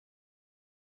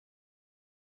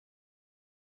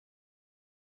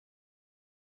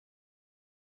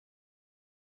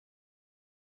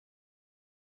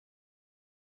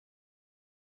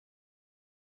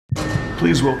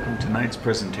Please welcome tonight's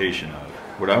presentation of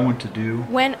What I Want to Do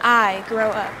When I Grow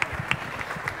Up.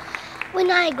 When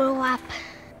I grow up.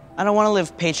 I don't want to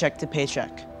live paycheck to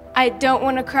paycheck. I don't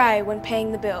want to cry when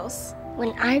paying the bills.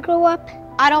 When I grow up.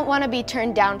 I don't want to be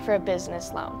turned down for a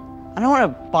business loan. I don't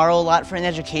want to borrow a lot for an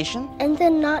education. And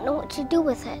then not know what to do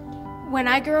with it. When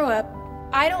I grow up,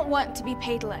 I don't want to be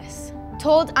paid less.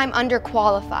 Told I'm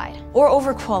underqualified. Or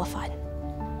overqualified.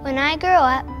 When I grow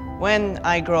up. When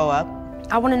I grow up,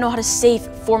 I want to know how to save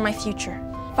for my future.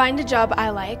 Find a job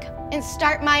I like. And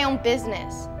start my own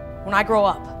business. When I grow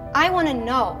up, I want to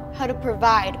know how to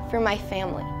provide for my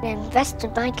family. And invest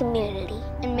in my community.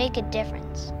 And make a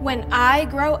difference. When I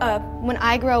grow up. When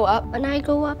I grow up. When I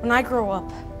grow up. When I grow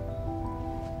up.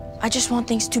 I just want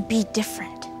things to be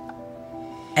different.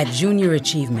 At Junior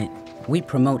Achievement, we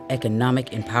promote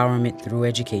economic empowerment through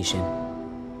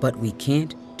education, but we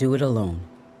can't do it alone.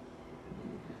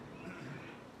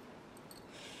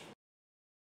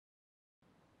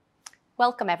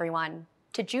 Welcome, everyone,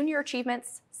 to Junior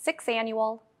Achievement's 6th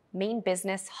Annual Maine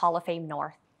Business Hall of Fame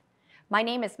North. My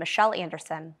name is Michelle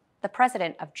Anderson, the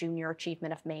president of Junior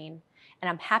Achievement of Maine, and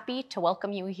I'm happy to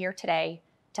welcome you here today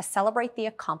to celebrate the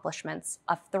accomplishments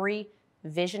of 3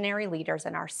 visionary leaders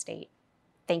in our state.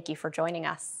 Thank you for joining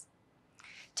us.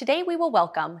 Today we will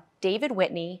welcome David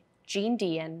Whitney,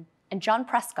 Deighan, and John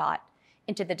Prescott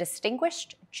into the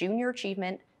distinguished Junior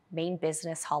Achievement Maine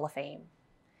Business Hall of Fame.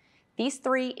 These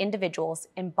 3 individuals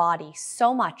embody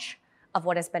so much of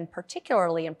what has been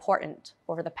particularly important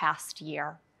over the past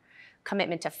year: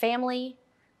 commitment to family,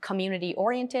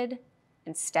 community-oriented,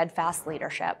 and steadfast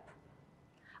leadership.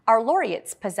 Our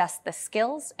laureates possess the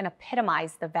skills and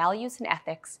epitomize the values and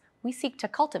ethics we seek to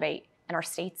cultivate in our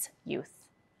state's youth.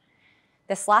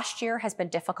 This last year has been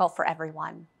difficult for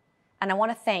everyone, and I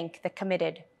want to thank the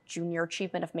committed Junior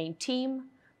Achievement of Maine team,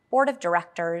 board of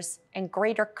directors, and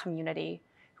greater community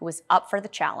who was up for the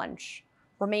challenge,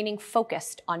 remaining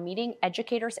focused on meeting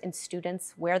educators and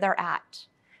students where they're at,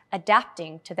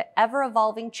 adapting to the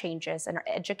ever-evolving changes in our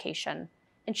education,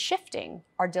 and shifting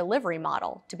our delivery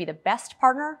model to be the best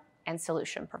partner and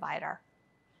solution provider.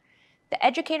 The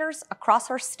educators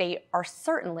across our state are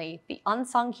certainly the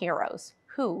unsung heroes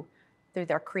who, through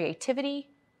their creativity,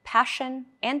 passion,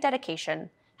 and dedication,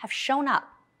 have shown up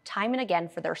time and again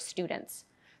for their students,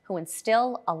 who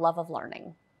instill a love of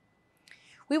learning.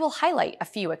 We will highlight a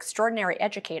few extraordinary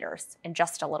educators in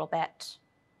just a little bit.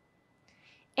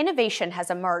 Innovation has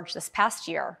emerged this past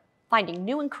year, finding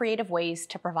new and creative ways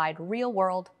to provide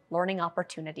real-world learning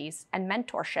opportunities and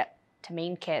mentorship to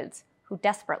Maine kids who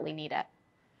desperately need it.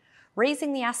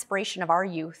 Raising the aspiration of our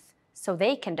youth so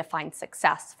they can define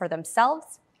success for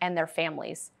themselves and their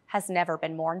families has never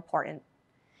been more important.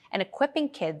 And equipping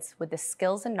kids with the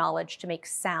skills and knowledge to make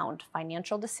sound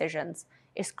financial decisions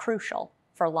is crucial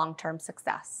for long-term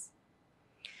success.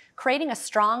 Creating a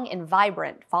strong and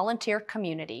vibrant volunteer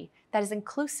community that is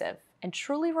inclusive and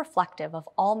truly reflective of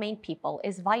all Maine people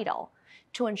is vital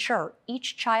to ensure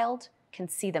each child can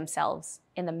see themselves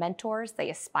in the mentors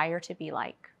they aspire to be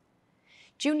like.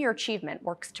 Junior Achievement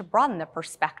works to broaden the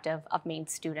perspective of Maine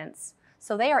students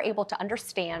so they are able to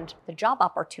understand the job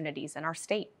opportunities in our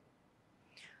state.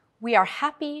 We are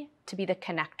happy to be the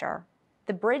connector,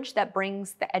 the bridge that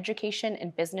brings the education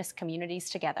and business communities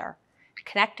together,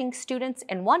 connecting students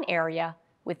in one area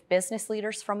with business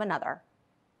leaders from another.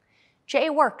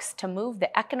 JA works to move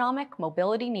the economic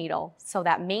mobility needle so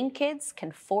that Maine kids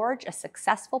can forge a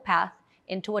successful path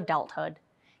into adulthood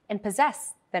and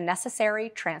possess the necessary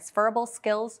transferable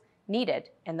skills needed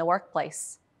in the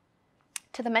workplace.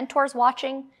 To the mentors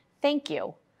watching, thank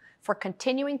you for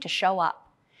continuing to show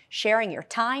up, sharing your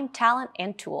time, talent,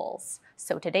 and tools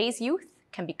so today's youth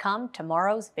can become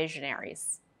tomorrow's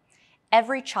visionaries.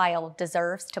 Every child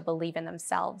deserves to believe in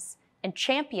themselves, and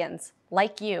champions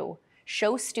like you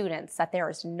show students that there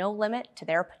is no limit to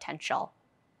their potential.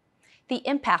 The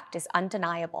impact is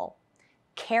undeniable.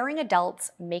 Caring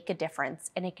adults make a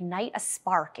difference and ignite a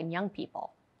spark in young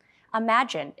people.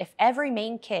 Imagine if every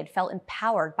Maine kid felt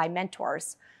empowered by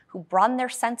mentors who broadened their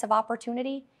sense of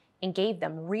opportunity and gave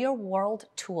them real-world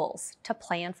tools to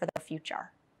plan for their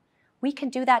future. We can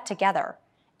do that together,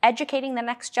 educating the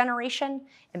next generation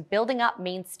and building up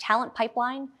Maine's talent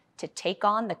pipeline to take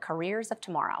on the careers of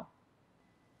tomorrow.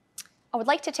 I would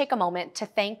like to take a moment to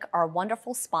thank our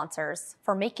wonderful sponsors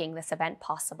for making this event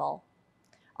possible.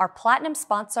 Our platinum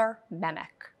sponsor,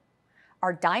 MEMIC.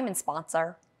 Our diamond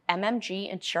sponsor,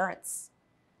 MMG Insurance.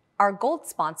 Our gold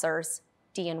sponsors,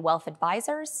 Deighan Wealth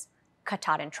Advisors,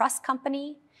 Katahdin Trust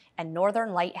Company, and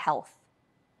Northern Light Health.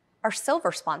 Our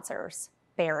silver sponsors,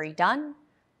 Barry Dunn,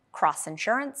 Cross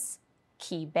Insurance,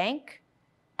 Key Bank,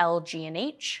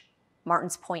 LG&H,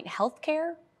 Martins Point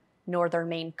Healthcare, Northern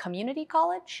Maine Community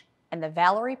College, and the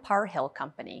Valerie Parr Hill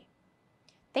Company.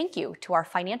 Thank you to our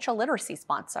financial literacy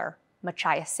sponsor,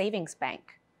 Machias Savings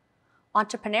Bank,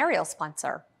 entrepreneurial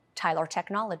sponsor, Tyler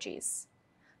Technologies,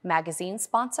 magazine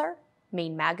sponsor,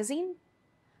 Maine Magazine,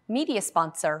 media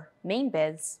sponsor, Maine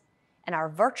Biz, and our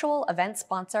virtual event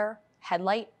sponsor,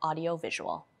 Headlight Audio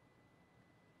Visual.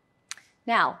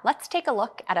 Now, let's take a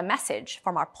look at a message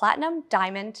from our Platinum,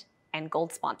 Diamond, and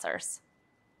Gold sponsors.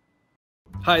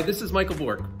 Hi, this is Michael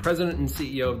Bork, President and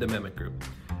CEO of the Memic Group.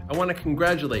 I want to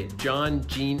congratulate John,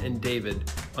 Jean, and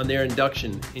David on their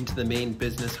induction into the Maine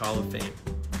Business Hall of Fame.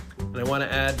 And I want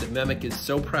to add that Memic is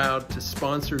so proud to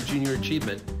sponsor Junior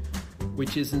Achievement,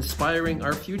 which is inspiring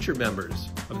our future members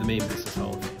of the Maine Business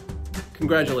Hall of Fame.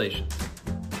 Congratulations.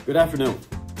 Good afternoon.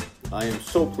 I am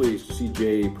so pleased to see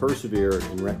JA persevere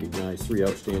and recognize 3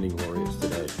 outstanding laureates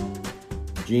today.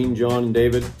 Jean, John, and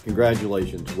David,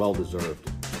 congratulations, well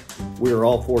deserved. We are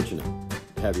all fortunate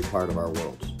to have you part of our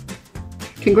worlds.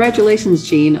 Congratulations,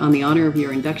 Jean, on the honor of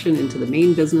your induction into the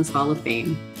Maine Business Hall of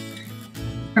Fame.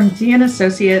 From Deighan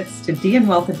Associates to Deighan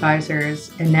Wealth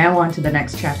Advisors, and now on to the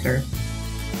next chapter.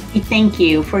 We thank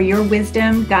you for your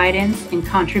wisdom, guidance, and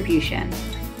contribution.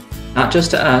 Not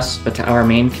just to us, but to our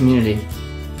Maine community.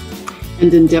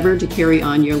 And endeavor to carry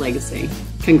on your legacy.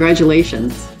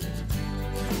 Congratulations.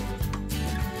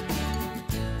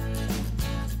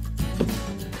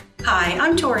 Hi,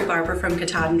 I'm Tori Barber from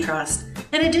Katahdin Trust.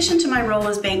 In addition to my role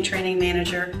as bank training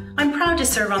manager, I'm proud to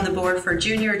serve on the board for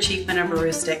Junior Achievement of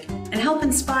Aroostook and help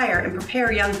inspire and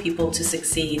prepare young people to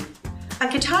succeed.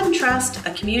 At Katahdin Trust,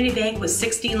 a community bank with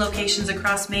 16 locations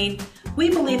across Maine, we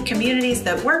believe communities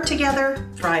that work together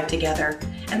thrive together.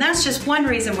 And that's just one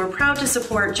reason we're proud to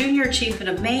support Junior Achievement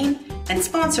of Maine and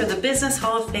sponsor the Business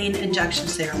Hall of Fame induction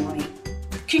ceremony.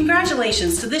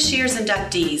 Congratulations to this year's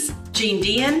inductees, Jean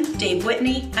Deighan, Dave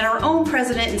Whitney, and our own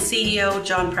President and CEO,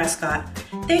 John Prescott.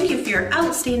 Thank you for your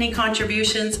outstanding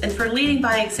contributions and for leading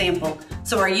by example,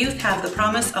 so our youth have the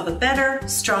promise of a better,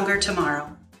 stronger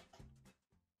tomorrow.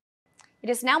 It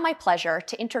is now my pleasure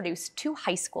to introduce 2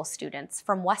 high school students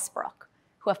from Westbrook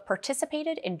who have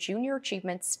participated in Junior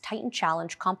Achievement's Titan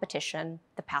Challenge competition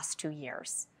the past 2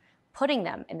 years, putting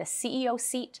them in the CEO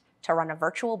seat to run a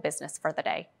virtual business for the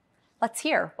day. Let's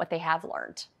hear what they have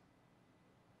learned.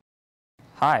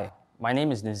 Hi, my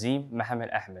name is Nazim Mohammed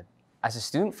Ahmed. As a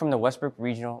student from the Westbrook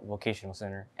Regional Vocational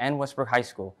Center and Westbrook High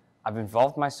School, I've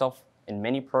involved myself in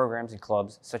many programs and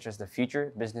clubs such as the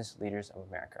Future Business Leaders of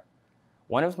America.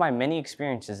 One of my many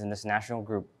experiences in this national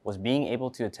group was being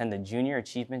able to attend the Junior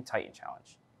Achievement Titan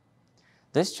Challenge.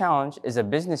 This challenge is a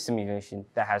business simulation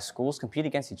that has schools compete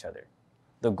against each other.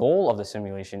 The goal of the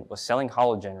simulation was selling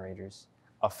holo generators,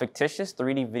 a fictitious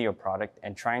 3D video product,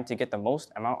 and trying to get the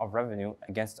most amount of revenue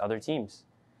against other teams.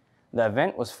 The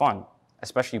event was fun,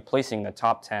 especially placing the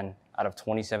top 10 out of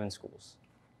 27 schools.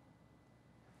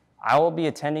 I will be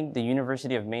attending the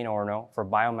University of Maine Orono for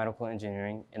biomedical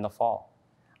engineering in the fall.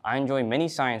 I enjoy many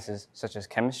sciences such as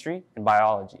chemistry and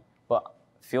biology, but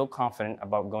feel confident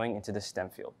about going into the STEM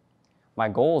field. My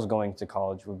goals going to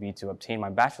college would be to obtain my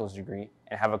bachelor's degree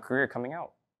and have a career coming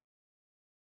out.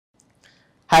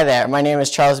 Hi there, my name is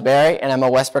Charles Barry and I'm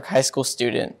a Westbrook High School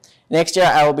student. Next year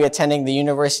I will be attending the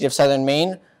University of Southern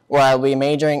Maine where I will be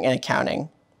majoring in accounting.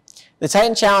 The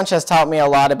Titan Challenge has taught me a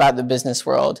lot about the business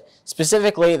world,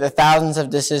 specifically the thousands of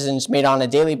decisions made on a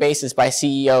daily basis by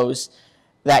CEOs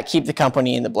that keep the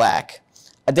company in the black.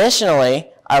 Additionally,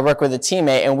 I work with a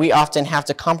teammate and we often have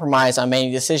to compromise on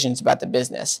many decisions about the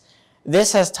business.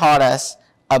 This has taught us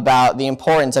about the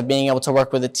importance of being able to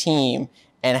work with a team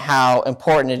and how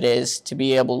important it is to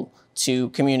be able to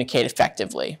communicate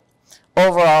effectively.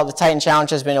 Overall, the Titan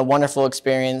Challenge has been a wonderful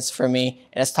experience for me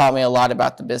and has taught me a lot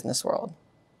about the business world.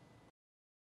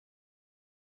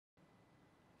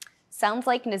 Sounds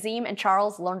like Nazim and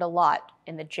Charles learned a lot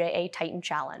in the JA Titan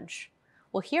Challenge.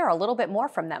 We'll hear a little bit more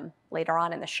from them later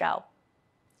on in the show.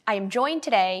 I am joined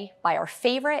today by our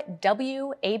favorite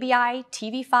WABI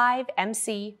TV5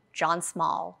 MC, John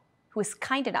Small, who is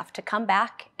kind enough to come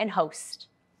back and host.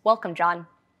 Welcome, John.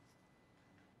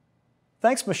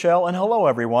 Thanks, Michelle, and hello,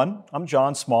 everyone. I'm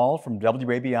John Small from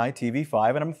WABI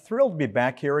TV5, and I'm thrilled to be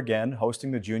back here again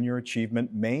hosting the Junior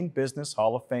Achievement Maine Business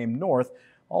Hall of Fame North,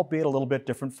 albeit a little bit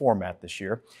different format this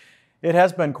year. It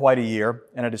has been quite a year,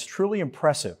 and it is truly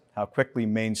impressive how quickly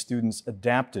Maine students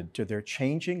adapted to their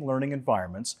changing learning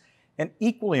environments, and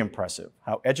equally impressive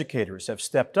how educators have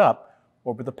stepped up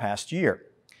over the past year.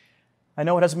 I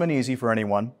know it hasn't been easy for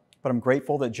anyone, but I'm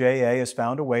grateful that JA has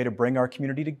found a way to bring our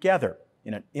community together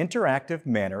in an interactive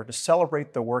manner to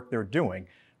celebrate the work they're doing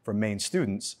for Maine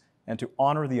students and to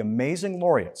honor the amazing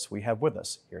laureates we have with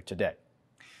us here today.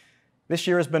 This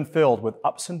year has been filled with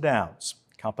ups and downs.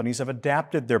 Companies have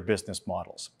adapted their business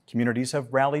models. Communities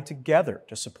have rallied together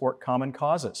to support common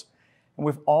causes. And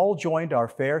we've all joined our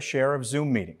fair share of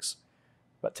Zoom meetings.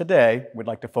 But today, we'd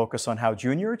like to focus on how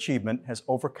Junior Achievement has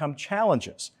overcome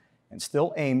challenges and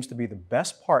still aims to be the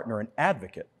best partner and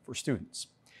advocate for students.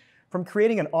 From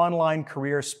creating an online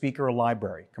career speaker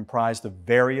library comprised of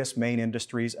various Maine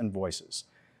industries and voices,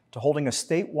 to holding a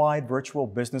statewide virtual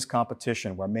business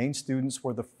competition where Maine students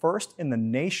were the first in the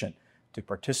nation to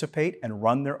participate and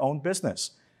run their own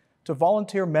business, to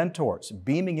volunteer mentors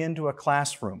beaming into a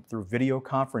classroom through video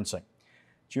conferencing.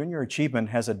 Junior Achievement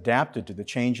has adapted to the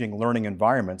changing learning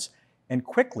environments and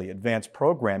quickly advanced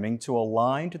programming to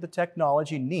align to the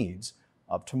technology needs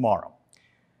of tomorrow.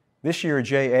 This year,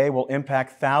 JA will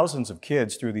impact thousands of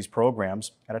kids through these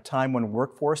programs at a time when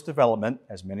workforce development,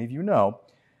 as many of you know,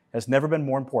 has never been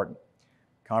more important.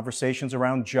 Conversations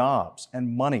around jobs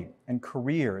and money and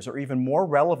careers are even more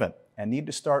relevant and need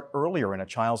to start earlier in a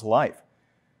child's life.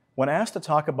 When asked to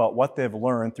talk about what they've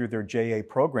learned through their JA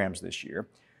programs this year,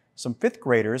 some fifth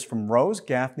graders from Rose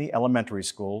Gaffney Elementary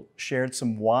School shared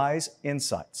some wise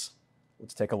insights.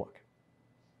 Let's take a look.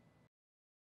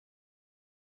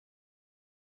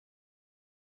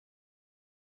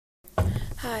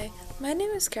 Hi, my name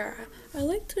is Kara. I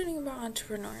like learning about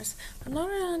entrepreneurs. I'm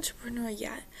not an entrepreneur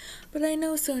yet, but I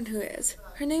know someone who is.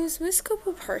 Her name is Miss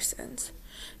Cooper Parsons.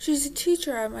 She's a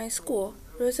teacher at my school,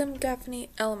 Rose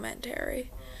Gaffney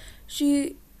Elementary.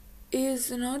 She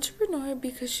is an entrepreneur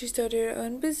because she started her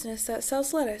own business that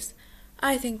sells lettuce.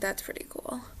 I think that's pretty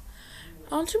cool.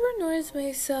 Entrepreneurs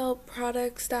may sell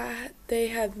products that they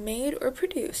have made or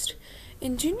produced.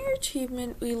 In Junior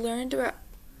Achievement, we learned about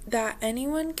that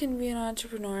anyone can be an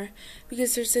entrepreneur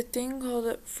because there's a thing called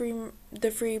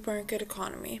the free market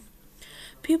economy.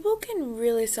 People can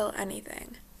really sell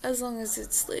anything as long as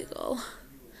it's legal.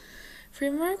 Free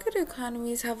market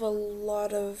economies have a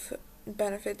lot of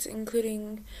benefits,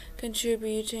 including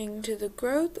contributing to the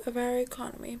growth of our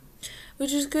economy,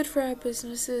 which is good for our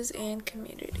businesses and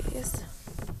communities.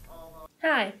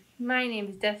 Hi, my name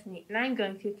is Destiny, and I'm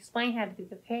going to explain how to be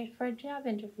prepared for a job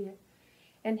interview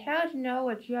and how to know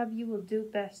what job you will do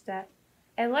best at.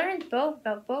 I learned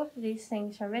about both of these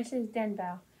things from Mrs.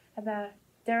 Denbow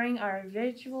during our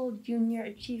virtual Junior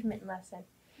Achievement lesson.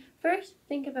 First,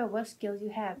 think about what skills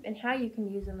you have and how you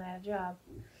can use them at a job,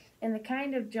 and the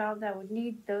kind of job that would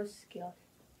need those skills.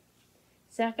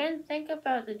 Second, think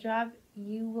about the job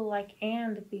you will like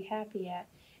and be happy at.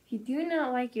 If you do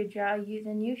not like your job,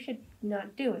 then you should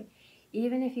not do it.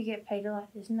 Even if you get paid a lot,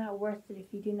 it's not worth it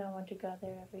if you do not want to go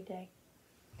there every day.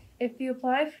 If you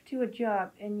apply to a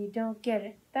job and you don't get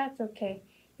it, that's okay.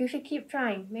 You should keep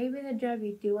trying. Maybe the job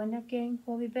you do end up getting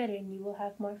will be better and you will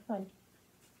have more fun.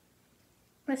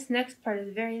 This next part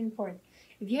is very important.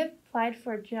 If you have applied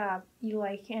for a job you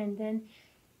like then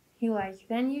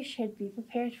you should be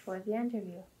prepared for the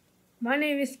interview. My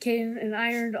name is Caden, and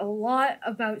I learned a lot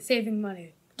about saving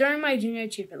money during my Junior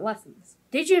Achievement lessons.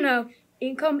 Did you know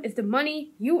income is the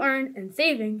money you earn and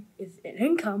saving is an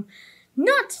income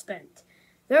not spent?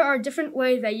 There are different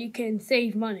ways that you can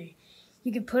save money.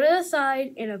 You can put it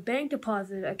aside in a bank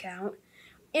deposit account,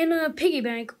 in a piggy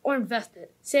bank, or invest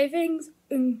it. Savings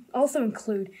also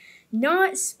include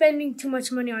not spending too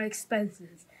much money on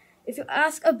expenses. If you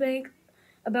ask a bank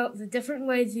about the different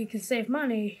ways you can save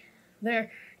money, their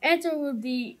answer would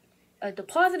be a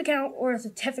deposit account or a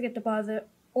certificate deposit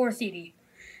or a CD.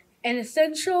 An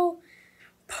essential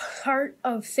part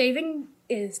of saving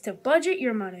is to budget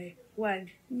your money.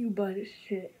 When you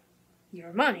budget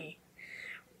your money,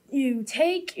 you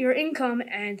take your income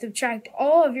and subtract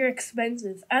all of your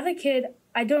expenses. As a kid,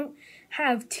 I don't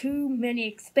have too many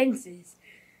expenses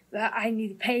that I need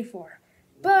to pay for,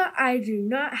 but I do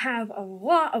not have a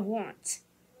lot of wants.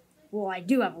 Well, I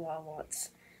do have a lot of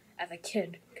wants as a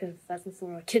kid, because that's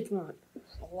what kids want,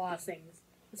 a lot of things.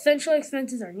 Essential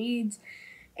expenses are needs,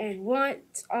 and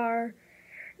wants are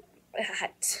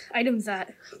items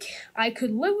that I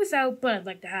could live without, but I'd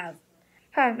like to have.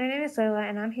 Hi, my name is Layla,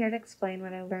 and I'm here to explain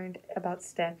what I learned about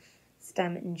STEM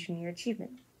in Junior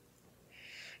Achievement.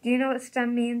 Do you know what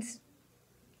STEM means?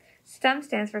 STEM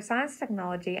stands for Science,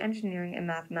 Technology, Engineering, and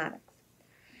Mathematics.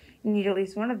 You need at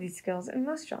least one of these skills in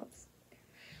most jobs.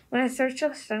 When I searched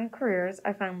for STEM careers,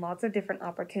 I found lots of different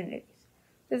opportunities: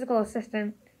 physical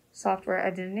assistant, software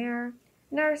engineer,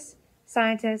 nurse,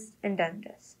 scientist, and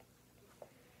dentist.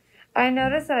 I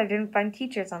noticed that I didn't find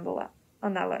teachers on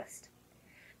that list.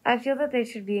 I feel that they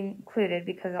should be included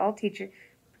because all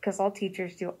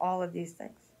teachers do all of these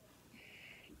things.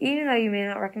 Even though you may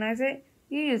not recognize it,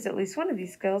 you use at least one of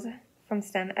these skills from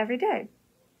STEM every day.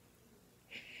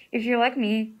 If you're like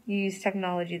me, you use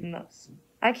technology the most.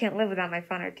 I can't live without my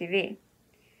phone or TV.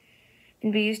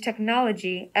 And we use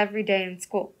technology every day in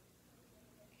school.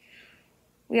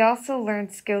 We also learn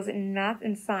skills in math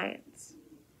and science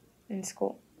in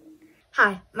school.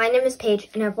 Hi, my name is Paige,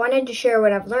 and I've wanted to share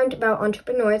what I've learned about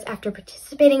entrepreneurs after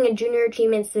participating in Junior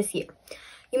Achievements this year.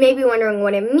 You may be wondering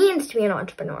what it means to be an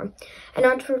entrepreneur. An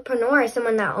entrepreneur is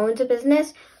someone that owns a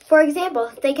business. For example,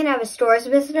 they can have a store's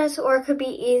business, or it could be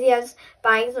easy as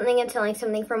buying something and selling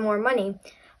something for more money.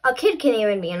 A kid can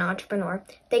even be an entrepreneur.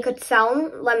 They could sell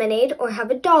lemonade or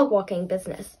have a dog walking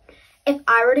business. If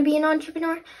I were to be an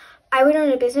entrepreneur, I would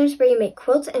own a business where you make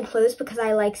quilts and clothes because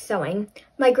I like sewing.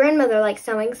 My grandmother likes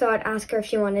sewing, so I'd ask her if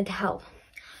she wanted to help.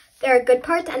 There are good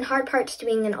parts and hard parts to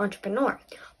being an entrepreneur.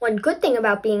 One good thing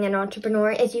about being an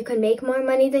entrepreneur is you can make more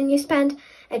money than you spend,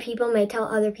 and people may tell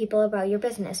other people about your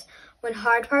business. One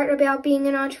hard part about being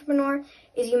an entrepreneur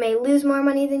is you may lose more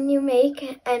money than you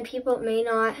make, and people may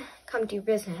not come to your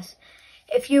business.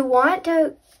 If you want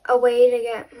a way to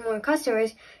get more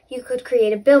customers, you could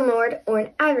create a billboard or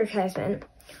an advertisement.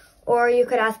 Or you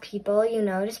could ask people you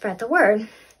know to spread the word.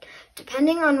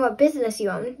 Depending on what business you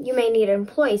own, you may need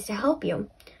employees to help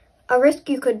you. A risk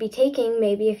you could be taking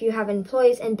maybe if you have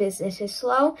employees and business is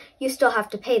slow, you still have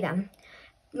to pay them.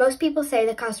 Most people say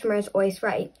the customer is always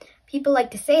right. People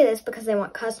like to say this because they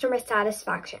want customer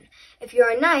satisfaction. If you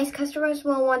are nice, customers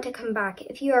will want to come back.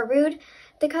 If you are rude,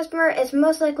 the customer is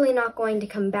most likely not going to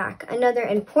come back. Another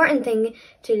important thing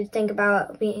to think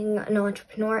about being an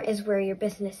entrepreneur is where your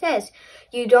business is.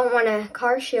 You don't want a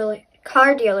car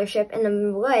dealership in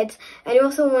the woods, and you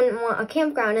also wouldn't want a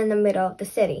campground in the middle of the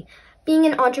city. Being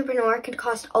an entrepreneur can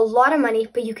cost a lot of money,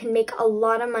 but you can make a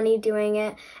lot of money doing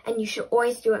it, and you should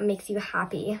always do what makes you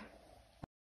happy.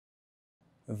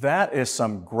 That is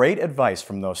some great advice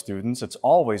from those students. It's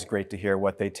always great to hear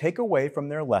what they take away from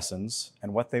their lessons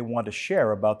and what they want to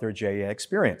share about their JA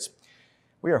experience.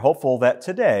 We are hopeful that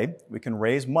today we can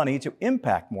raise money to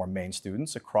impact more Maine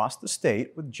students across the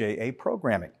state with JA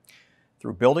programming.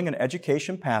 Through building an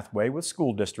education pathway with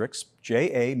school districts,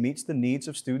 JA meets the needs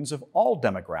of students of all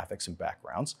demographics and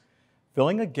backgrounds,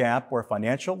 filling a gap where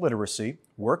financial literacy,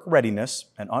 work readiness,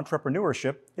 and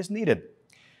entrepreneurship is needed.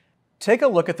 Take a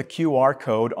look at the QR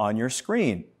code on your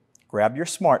screen. Grab your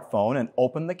smartphone and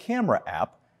open the camera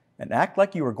app and act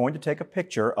like you are going to take a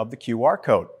picture of the QR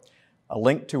code. A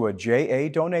link to a JA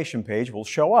donation page will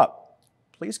show up.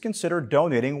 Please consider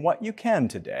donating what you can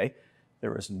today.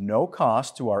 There is no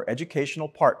cost to our educational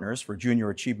partners for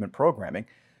junior achievement programming,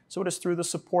 so it is through the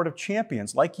support of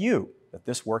champions like you that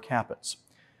this work happens.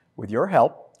 With your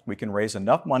help, we can raise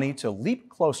enough money to leap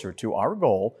closer to our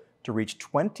goal to reach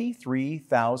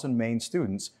 23,000 Maine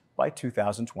students by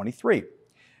 2023.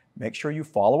 Make sure you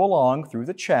follow along through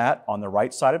the chat on the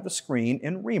right side of the screen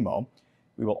in Remo.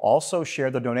 We will also share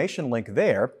the donation link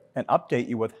there and update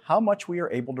you with how much we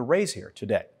are able to raise here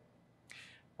today.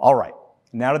 All right.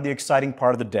 Now to the exciting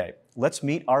part of the day. Let's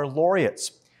meet our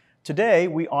laureates. Today,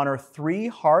 we honor 3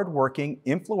 hard-working,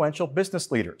 influential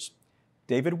business leaders.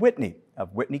 David Whitney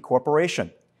of Whitney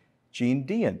Corporation,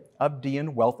 Deighan of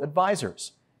Deighan Wealth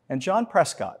Advisors, and John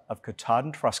Prescott of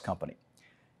Katahdin Trust Company.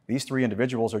 These 3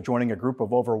 individuals are joining a group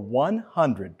of over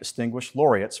 100 distinguished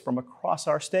laureates from across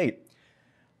our state.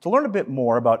 To learn a bit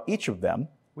more about each of them,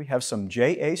 we have some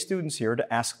JA students here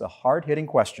to ask the hard-hitting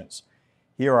questions.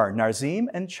 Here are Narzim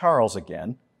and Charles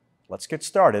again. Let's get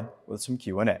started with some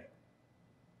Q&A.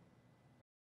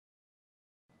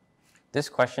 This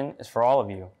question is for all of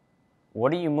you.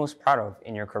 What are you most proud of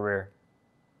in your career?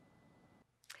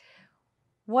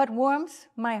 What warms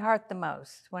my heart the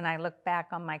most when I look back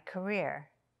on my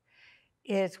career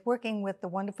is working with the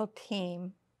wonderful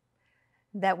team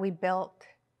that we built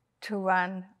to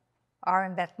run our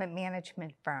investment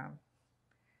management firm,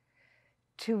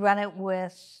 to run it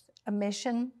with a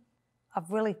mission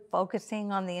of really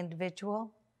focusing on the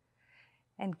individual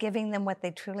and giving them what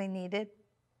they truly needed,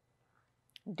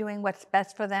 doing what's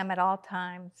best for them at all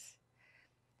times,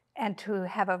 and to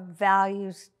have a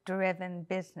values-driven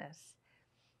business.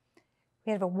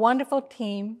 We have a wonderful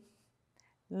team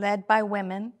led by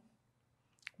women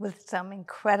with some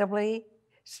incredibly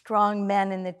strong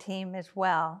men in the team as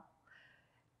well.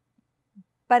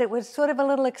 But it was sort of a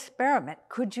little experiment.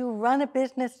 Could you run a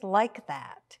business like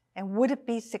that? And would it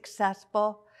be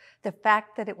successful? The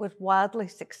fact that it was wildly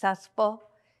successful,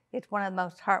 it's one of the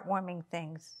most heartwarming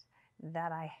things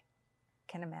that I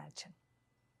can imagine.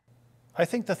 I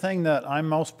think the thing that I'm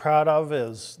most proud of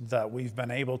is that we've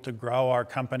been able to grow our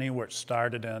company, which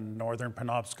started in northern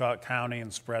Penobscot County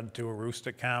and spread to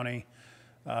Aroostook County.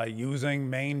 using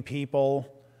Maine people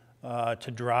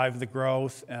to drive the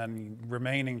growth and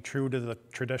remaining true to the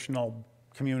traditional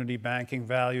community banking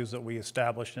values that we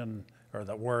established or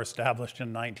that were established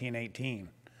in 1918.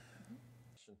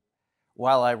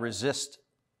 While I resist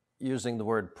using the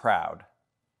word proud,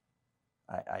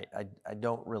 I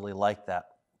don't really like that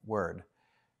word,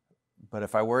 but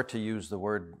if I were to use the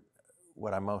word,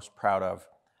 what I'm most proud of,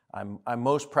 I'm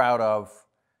most proud of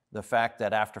the fact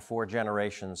that after 4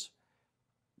 generations,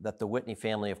 that the Whitney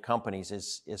family of companies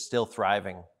is still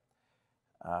thriving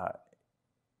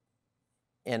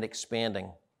and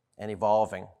expanding and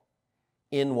evolving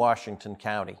in Washington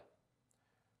County,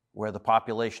 where the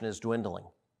population is dwindling.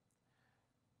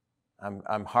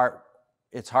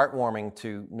 It's heartwarming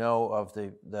to know of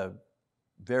the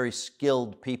very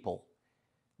skilled people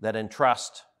that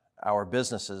entrust our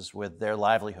businesses with their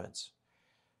livelihoods,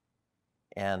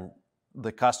 and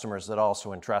the customers that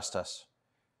also entrust us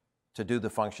to do the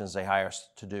functions they hire us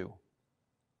to do.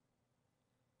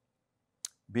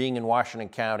 Being in Washington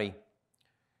County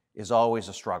is always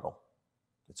a struggle.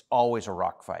 It's always a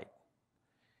rock fight.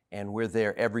 And we're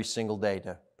there every single day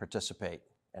to participate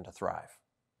and to thrive.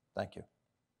 Thank you.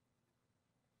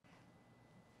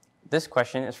 This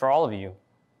question is for all of you.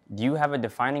 Do you have a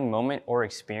defining moment or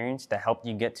experience that helped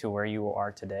you get to where you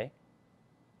are today?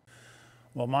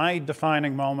 Well, my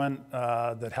defining moment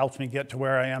that helps me get to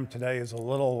where I am today is a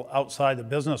little outside the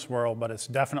business world, but it's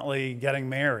definitely getting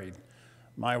married.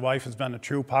 My wife has been a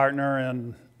true partner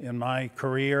in my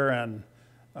career, and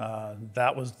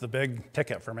that was the big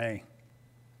ticket for me.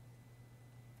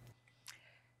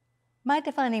 My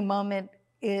defining moment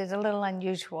is a little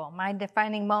unusual. My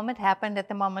defining moment happened at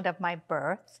the moment of my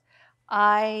birth.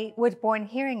 I was born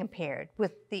hearing impaired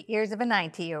with the ears of a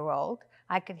 90-year-old.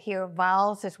 I could hear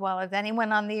vowels as well as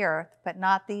anyone on the earth, but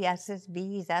not the S's,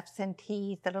 V's, F's, and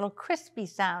T's, the little crispy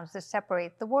sounds that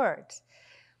separate the words.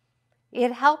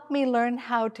 It helped me learn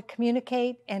how to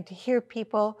communicate and to hear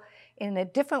people in a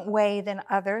different way than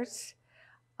others.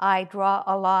 I draw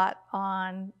a lot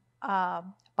on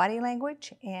body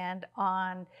language and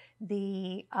on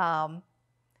the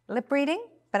lip reading,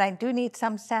 but I do need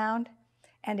some sound.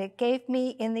 And it gave me,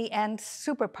 in the end,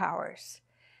 superpowers.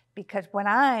 Because when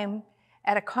I'm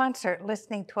at a concert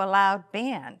listening to a loud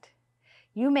band,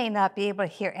 you may not be able to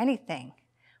hear anything,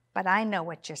 but I know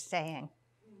what you're saying.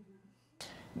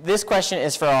 This question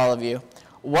is for all of you.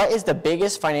 What is the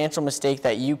biggest financial mistake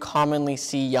that you commonly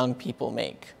see young people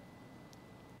make?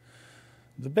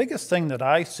 The biggest thing that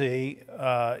I see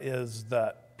is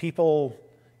that people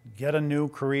get a new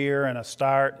career and a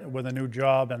start with a new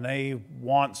job, and they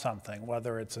want something,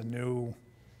 whether it's a new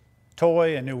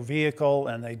toy, a new vehicle,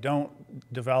 and they don't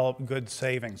develop good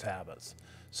savings habits.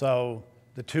 So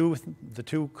the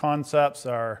two concepts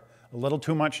are a little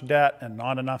too much debt and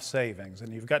not enough savings,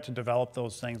 and you've got to develop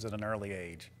those things at an early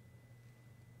age.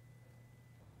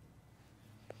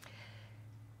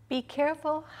 Be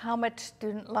careful how much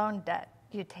student loan debt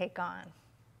you take on.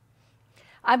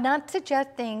 I'm not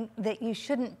suggesting that you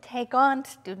shouldn't take on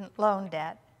student loan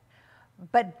debt,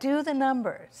 but do the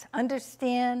numbers.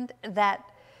 Understand that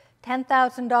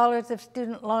 $10,000 of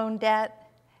student loan debt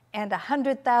and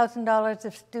 $100,000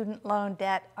 of student loan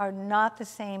debt are not the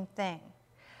same thing.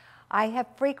 I have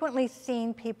frequently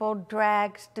seen people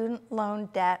drag student loan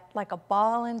debt like a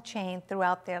ball and chain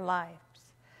throughout their lives.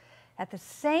 At the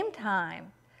same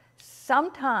time,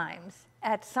 sometimes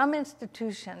at some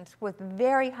institutions with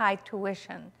very high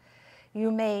tuition,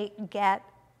 you may get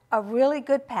a really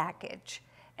good package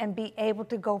and be able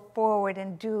to go forward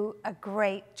and do a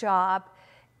great job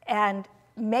and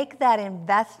make that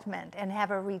investment and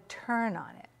have a return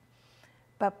on it.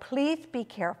 But please be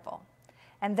careful.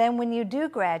 And then when you do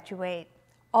graduate,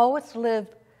 always live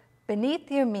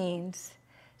beneath your means,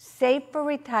 save for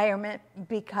retirement,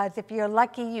 because if you're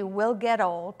lucky, you will get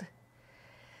old,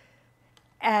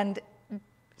 and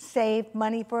save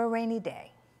money for a rainy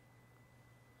day.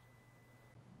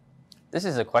 This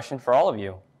is a question for all of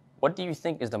you. What do you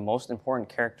think is the most important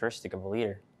characteristic of a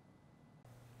leader?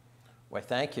 Why,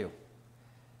 thank you.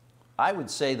 I would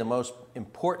say the most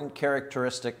important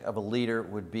characteristic of a leader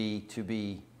would be to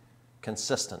be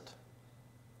consistent.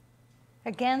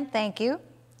 Again, thank you.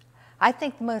 I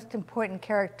think the most important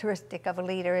characteristic of a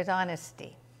leader is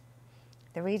honesty.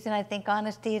 The reason I think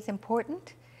honesty is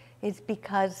important is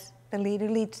because the leader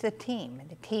leads the team, and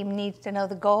the team needs to know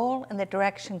the goal and the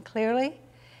direction clearly,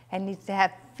 and needs to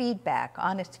have feedback,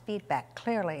 honest feedback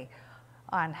clearly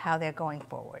on how they're going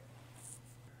forward.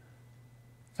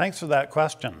 Thanks for that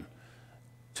question.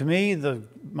 To me, the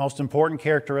most important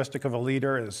characteristic of a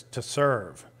leader is to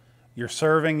serve. you're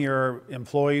serving your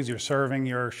employees, you're serving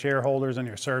your shareholders, and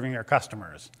you're serving your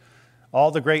customers.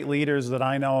 All the great leaders that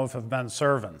I know of have been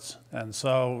servants. And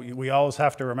so we always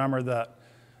have to remember that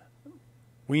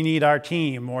we need our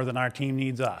team more than our team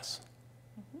needs us.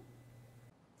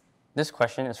 This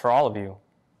question is for all of you.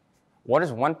 What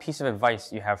is one piece of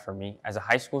advice you have for me as a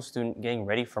high school student getting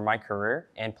ready for my career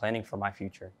and planning for my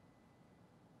future?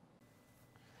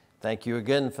 Thank you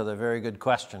again for the very good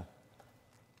question.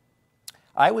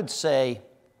 I would say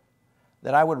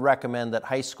that I would recommend that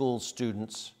high school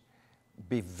students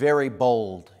be very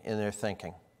bold in their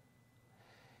thinking.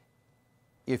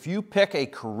 If you pick a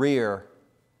career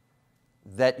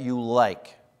that you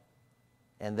like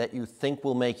and that you think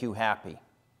will make you happy,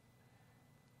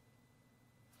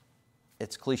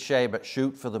 it's cliche, but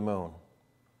shoot for the moon.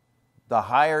 The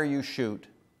higher you shoot,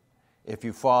 if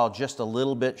you fall just a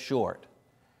little bit short,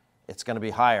 it's going to be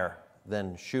higher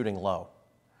than shooting low.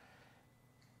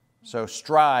 So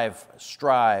strive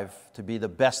to be the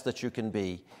best that you can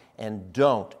be, and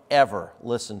don't ever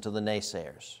listen to the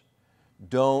naysayers.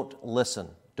 Don't listen,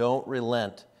 don't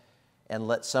relent, and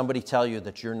let somebody tell you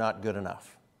that you're not good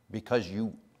enough, because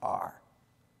you are.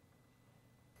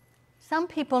 Some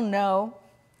people know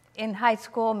in high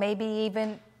school, maybe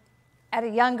even at a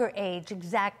younger age,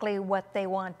 exactly what they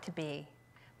want to be.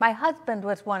 My husband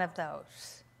was one of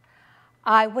those.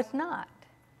 I was not.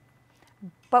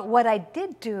 But what I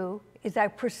did do is I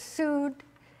pursued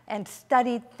and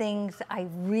studied things I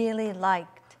really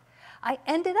liked. I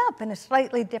ended up in a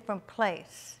slightly different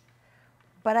place.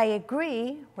 But I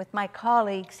agree with my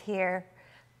colleagues here,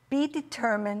 be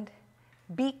determined,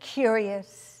 be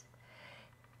curious,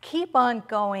 keep on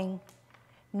going,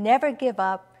 never give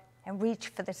up, and reach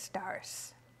for the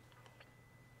stars.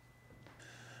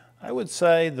 I would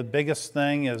say the biggest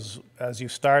thing is, as you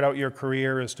start out your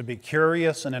career, is to be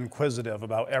curious and inquisitive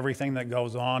about everything that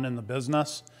goes on in the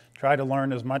business. Try to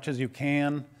learn as much as you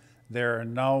can. There are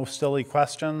no silly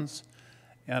questions.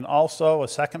 And also, a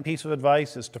second piece of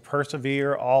advice is to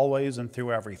persevere always and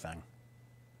through everything.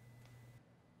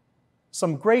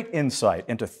 Some great insight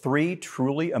into 3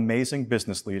 truly amazing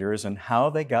business leaders and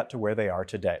how they got to where they are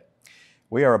today.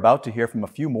 We are about to hear from a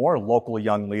few more local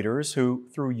young leaders who,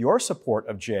 through your support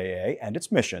of JA and its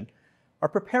mission, are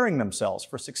preparing themselves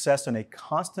for success in a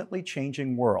constantly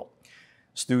changing world.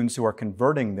 Students who are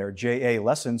converting their JA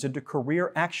lessons into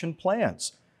career action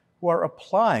plans, who are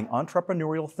applying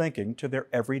entrepreneurial thinking to their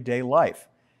everyday life,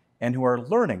 and who are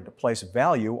learning to place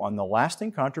value on the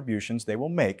lasting contributions they will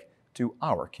make to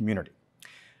our community.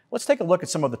 Let's take a look at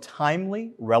some of the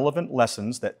timely, relevant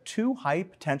lessons that 2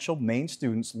 high-potential Maine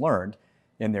students learned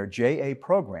in their JA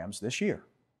programs this year.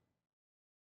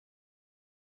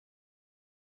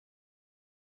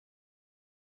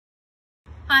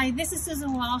 Hi, this is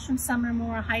Susan Walsh from Summer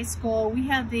Memorial High School. We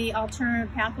have the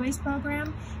Alternative Pathways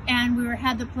program, and we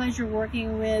had the pleasure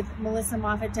working with Melissa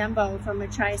Moffett-Dembo from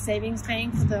Achaya Savings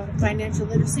Bank for the financial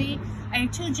literacy. I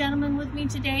have 2 gentlemen with me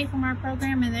today from our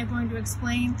program, and they're going to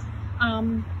explain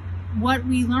what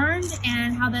we learned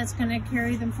and how that's going to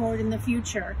carry them forward in the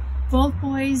future. Both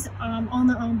boys own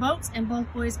their own boats, and both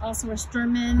boys also are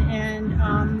sternmen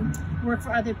and work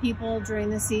for other people during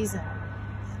the season.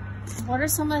 What are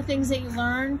some of the things that you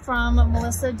learned from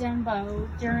Melissa Dembo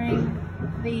during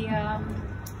the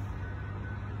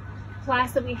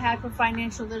class that we had for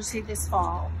financial literacy this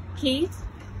fall? Keith?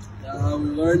 We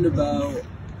learned about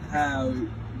how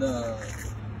the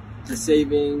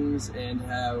savings and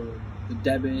how the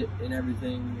debit and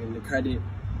everything and the credit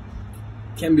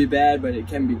can be bad, but it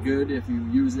can be good if you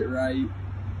use it right,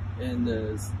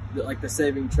 and like the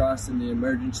saving trust and the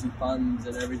emergency funds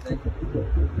and everything.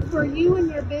 For you and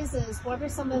your business, what are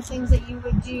some of the things that you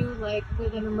would do, like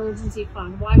with an emergency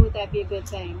fund? Why would that be a good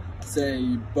thing? Say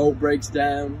your boat breaks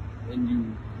down and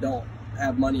you don't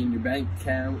have money in your bank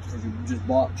account, or you just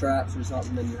bought traps or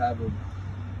something, then you have an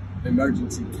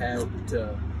emergency account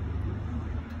to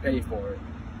pay for it.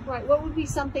 Right. What would be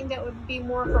something that would be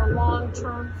more for a long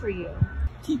term for you?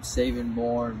 Keep saving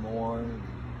more and more.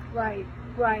 Right.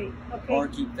 Right. Okay. Or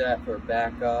keep that for a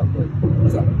backup,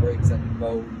 like something breaks on your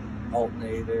boat,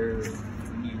 alternator,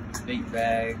 you need bait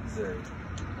bags, or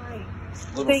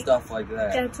little stuff like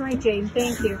that. That's right, Jane.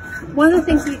 Thank you. One of the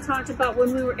things we talked about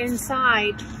when we were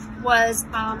inside was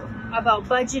about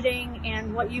budgeting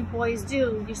and what you boys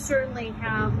do. You certainly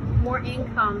have more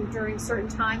income during certain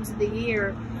times of the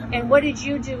year. And what did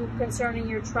you do concerning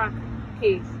your truck,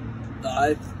 Keith?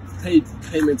 I paid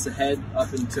payments ahead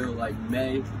up until like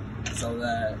May, so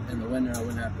that in the winter I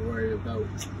wouldn't have to worry about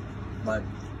my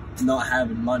not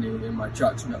having money and my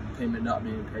truck's payment not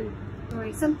being paid. All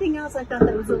right. Something else I thought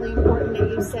that was really important that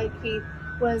you said, Keith,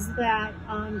 was that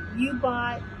you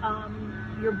bought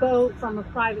your boat from a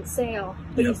private sale,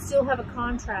 but you still have a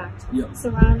contract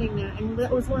surrounding that. And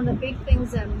that was one of the big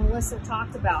things that Melissa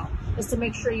talked about, is to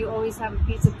make sure you always have a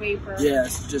piece of paper.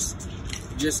 Yes,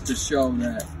 just to show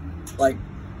that, like,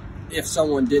 if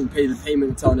someone didn't pay the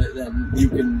payments on it, then you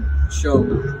can show,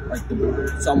 like,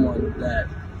 someone that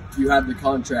you have the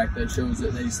contract that shows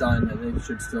that they signed that they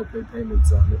should still pay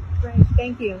payments on it. Great,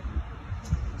 thank you.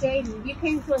 Jaden, you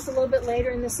came to us a little bit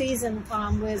later in the season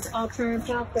with Alternative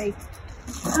Pathway.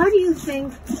 How do you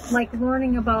think, like,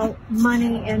 learning about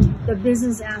money and the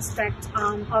business aspect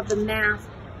of the math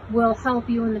will help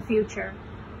you in the future?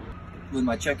 With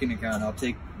my checking account, I'll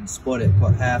take and split it,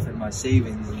 put half in my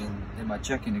savings, and in my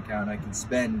checking account I can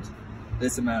spend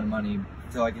this amount of money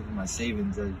until I get to my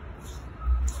savings.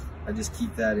 I just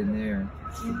keep that in there.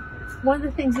 One of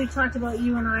the things we talked about,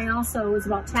 you and I also, was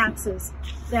about taxes.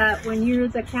 That when you're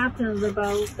the captain of the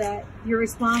boat, that you're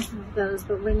responsible for those,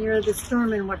 but when you're the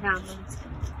sternman, what happens?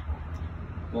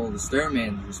 Well, the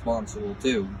sternman's responsible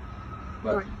too,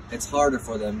 but it's harder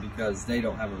for them because they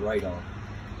don't have a write-off.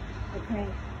 Okay.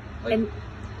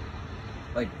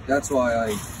 Like that's why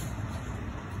I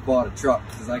bought a truck,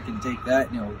 because I can take that,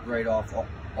 write off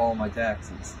all my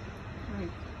taxes. Right.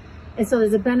 And so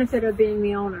there's a benefit of being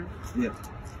the owner. Yep.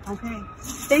 Okay.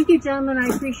 Thank you, gentlemen.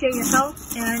 I appreciate your help.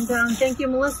 And thank you,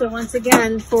 Melissa, once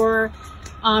again for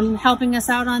helping us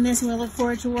out on this. We look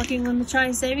forward to working with the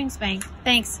Tri Savings Bank.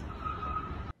 Thanks.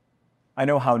 I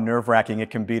know how nerve-wracking it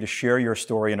can be to share your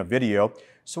story in a video,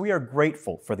 so we are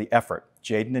grateful for the effort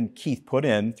Jaden and Keith put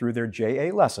in through their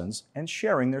JA lessons and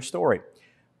sharing their story.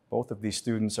 Both of these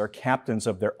students are captains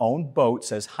of their own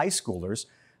boats as high schoolers,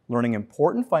 learning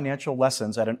important financial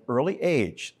lessons at an early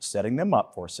age, setting them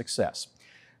up for success.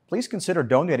 Please consider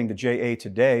donating to JA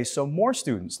today so more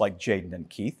students like Jaden and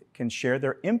Keith can share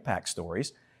their impact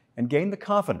stories and gain the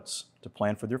confidence to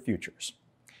plan for their futures.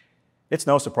 It's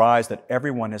no surprise that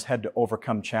everyone has had to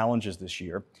overcome challenges this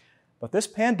year, but this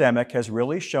pandemic has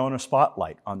really shone a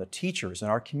spotlight on the teachers in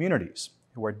our communities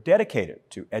who are dedicated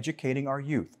to educating our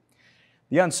youth.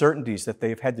 The uncertainties that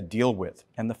they've had to deal with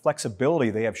and the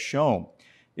flexibility they have shown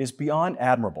is beyond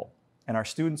admirable, and our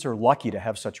students are lucky to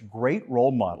have such great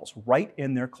role models right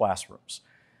in their classrooms.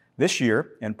 This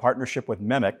year, in partnership with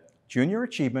MEMIC, Junior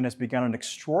Achievement has begun an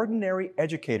extraordinary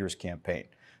educators campaign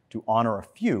to honor a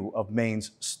few of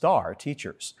Maine's star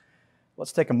teachers.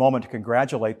 Let's take a moment to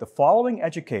congratulate the following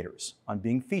educators on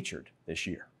being featured this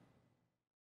year.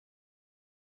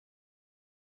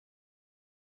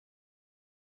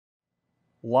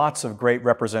 Lots of great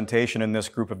representation in this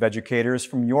group of educators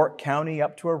from York County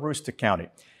up to Aroostook County.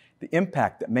 The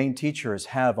impact that Maine teachers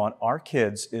have on our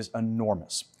kids is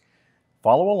enormous.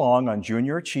 Follow along on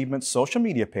Junior Achievement's social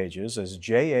media pages as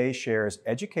JA shares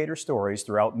educator stories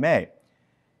throughout May.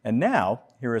 And now,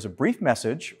 here is a brief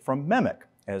message from MEMIC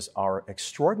as our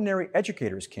Extraordinary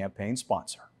Educators campaign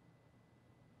sponsor.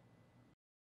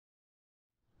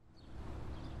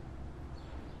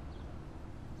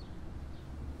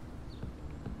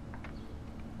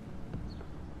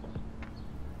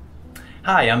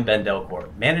 Hi, I'm Ben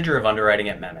Delcourt, Manager of Underwriting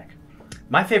at MEMIC.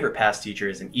 My favorite past teacher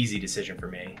is an easy decision for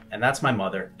me, and that's my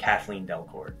mother, Kathleen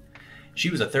Delcourt. She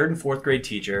was a 3rd and 4th grade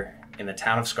teacher in the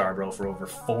town of Scarborough for over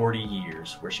 40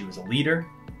 years, where she was a leader,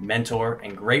 mentor,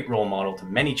 and great role model to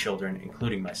many children,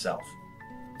 including myself.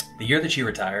 The year that she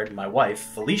retired, my wife,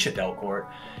 Felicia Delcourt,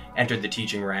 entered the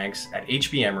teaching ranks at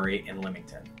HB Emory in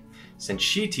Leamington. Since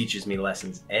she teaches me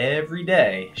lessons every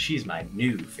day, she's my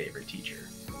new favorite teacher.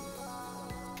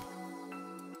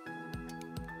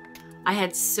 I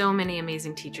had so many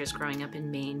amazing teachers growing up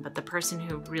in Maine, but the person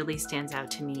who really stands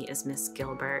out to me is Miss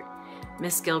Gilbert.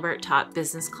 Miss Gilbert taught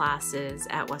business classes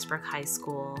at Westbrook High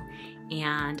School,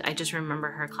 and I just remember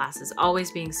her classes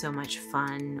always being so much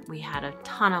fun. We had a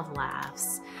ton of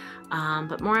laughs,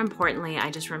 but more importantly, I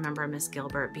just remember Miss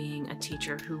Gilbert being a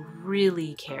teacher who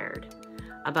really cared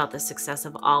about the success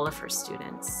of all of her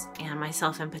students, and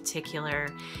myself in particular.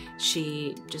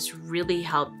 She just really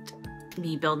helped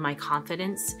me build my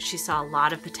confidence. She saw a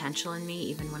lot of potential in me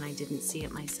even when I didn't see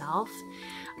it myself.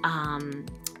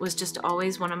 Was just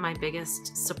always one of my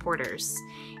biggest supporters,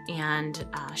 and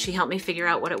she helped me figure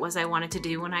out what it was I wanted to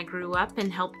do when I grew up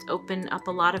and helped open up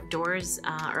a lot of doors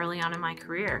early on in my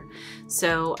career.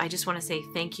 So I just want to say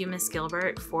thank you, Miss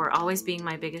Gilbert, for always being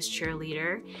my biggest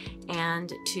cheerleader,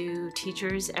 and to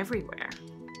teachers everywhere.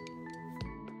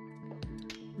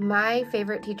 My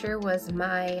favorite teacher was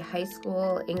my high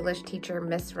school English teacher,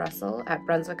 Miss Russell at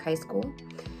Brunswick High School.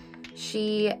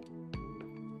 She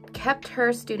kept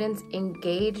her students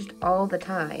engaged all the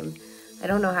time. I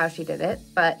don't know how she did it,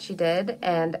 but she did,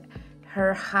 and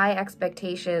Her high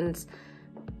expectations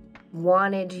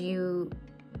made you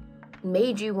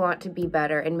want to be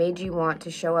better and made you want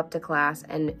to show up to class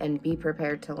and be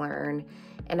prepared to learn.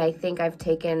 And I think I've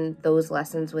taken those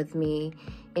lessons with me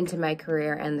into my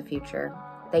career and the future.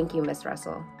 Thank you, Ms.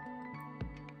 Russell.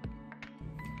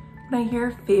 When I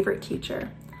hear favorite teacher,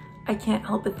 I can't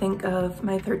help but think of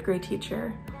my third grade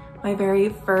teacher, my very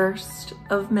first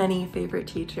of many favorite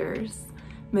teachers,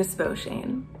 Miss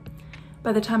Beauchesne.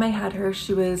 By the time I had her,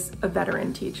 she was a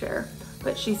veteran teacher,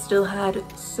 but she still had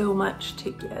so much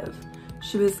to give.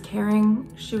 She was caring,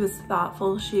 she was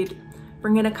thoughtful, she'd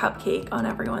bring in a cupcake on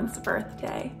everyone's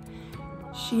birthday.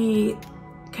 She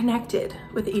connected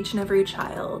with each and every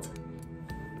child.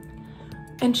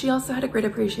 And she also had a great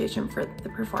appreciation for the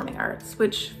performing arts,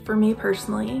 which for me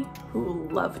personally, who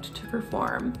loved to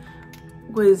perform,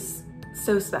 was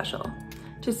so special.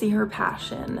 To see her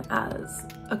passion as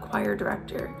a choir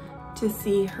director, to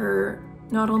see her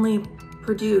not only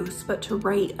produce, but to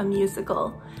write a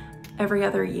musical every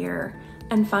other year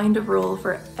and find a role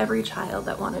for every child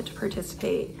that wanted to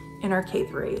participate in our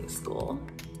K-8 school.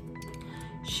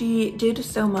 She did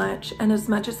so much, and as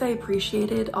much as I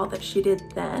appreciated all that she did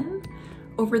then,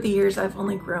 over the years I've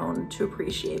only grown to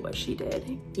appreciate what she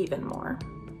did even more.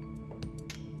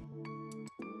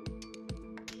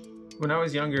 When I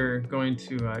was younger, going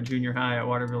to junior high at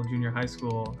Waterville Junior High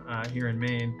School here in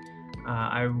Maine,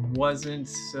 I wasn't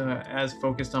as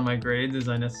focused on my grades as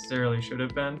I necessarily should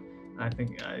have been. I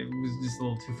think I was just a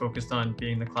little too focused on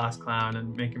being the class clown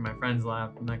and making my friends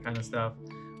laugh and that kind of stuff.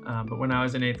 But when I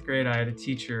was in 8th grade, I had a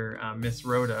teacher, Miss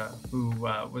Rhoda, who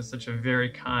was such a very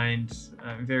kind,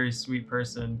 very sweet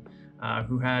person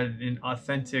who had an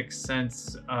authentic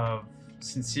sense of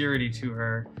sincerity to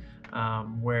her,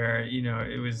 where, you know,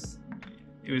 it was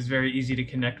very easy to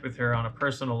connect with her on a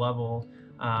personal level.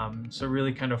 So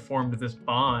really kind of formed this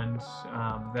bond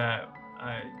that,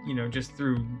 you know, just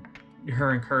through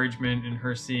her encouragement and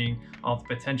her seeing all the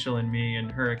potential in me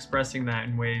and her expressing that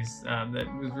in ways that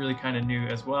was really kind of new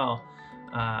as well.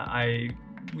 I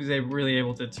was really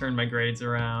able to turn my grades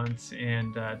around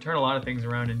and turn a lot of things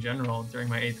around in general during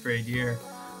my 8th grade year.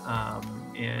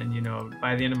 And, you know,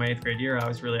 by the end of my 8th grade year, I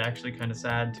was really actually kind of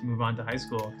sad to move on to high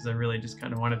school because I really just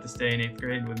kind of wanted to stay in 8th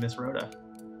grade with Miss Rhoda.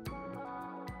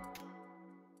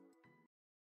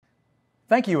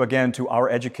 Thank you again to our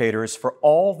educators for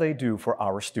all they do for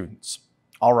our students.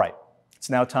 All right, it's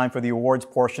now time for the awards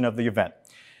portion of the event.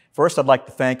 First, I'd like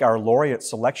to thank our Laureate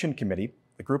Selection Committee.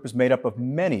 The group is made up of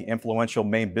many influential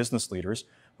Maine business leaders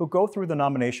who go through the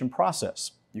nomination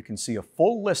process. You can see a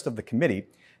full list of the committee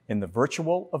in the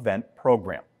virtual event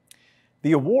program.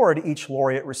 The award each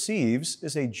laureate receives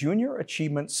is a Junior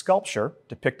Achievement Sculpture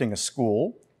depicting a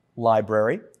school,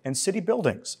 library, and city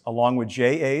buildings, along with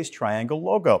JA's triangle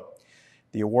logo.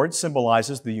 The award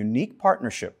symbolizes the unique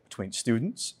partnership between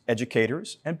students,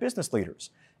 educators, and business leaders,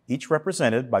 each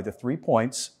represented by the 3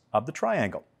 points of the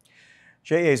triangle.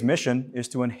 JA's mission is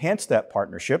to enhance that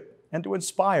partnership and to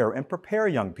inspire and prepare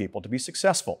young people to be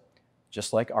successful,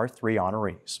 just like our 3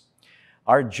 honorees.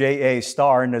 Our JA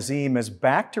star, Nazim, is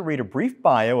back to read a brief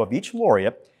bio of each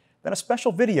laureate, then a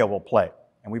special video will play,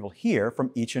 and we will hear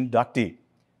from each inductee.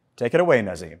 Take it away,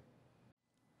 Nazim.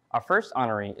 Our first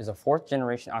honoree is a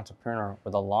 4th-generation entrepreneur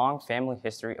with a long family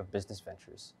history of business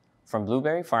ventures, from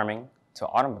blueberry farming to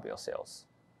automobile sales.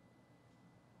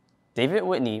 David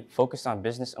Whitney focused on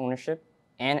business ownership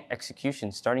and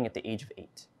execution starting at the age of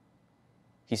 8.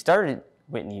 He started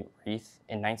Whitney Wreath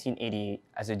in 1988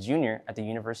 as a junior at the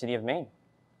University of Maine,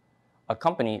 a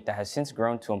company that has since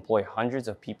grown to employ hundreds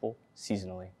of people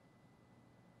seasonally.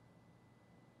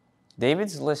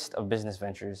 David's list of business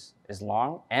ventures is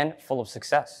long and full of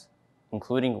success,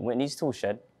 including Whitney's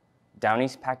Toolshed,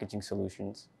 Downey's Packaging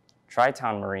Solutions,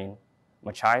 Tri-Town Marine,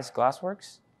 Machai's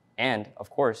Glassworks, and, of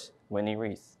course, Whitney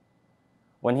Wreath.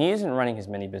 When he isn't running his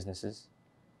many businesses,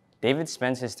 David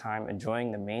spends his time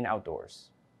enjoying the Maine outdoors.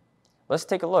 Let's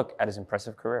take a look at his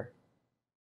impressive career.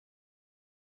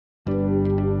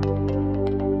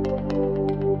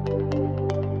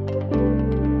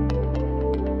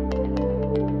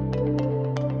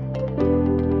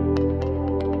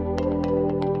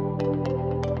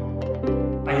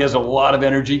 He has a lot of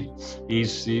energy.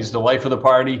 He's the life of the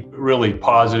party, really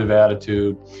positive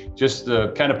attitude, just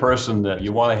the kind of person that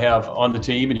you want to have on the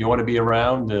team and you want to be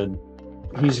around. And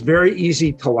he's very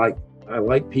easy to like. I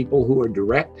like people who are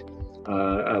direct.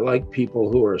 I like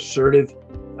people who are assertive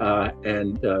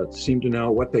and seem to know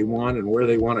what they want and where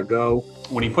they want to go.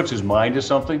 When he puts his mind to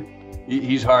something,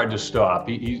 He's hard to stop.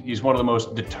 He's one of the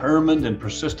most determined and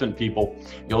persistent people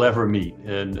you'll ever meet.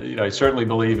 And I certainly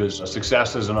believe his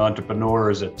success as an entrepreneur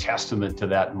is a testament to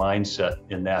that mindset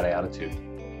and that attitude.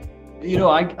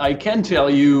 I can tell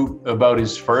you about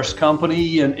his first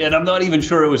company, and I'm not even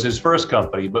sure it was his first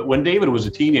company, but when David was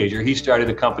a teenager, he started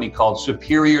a company called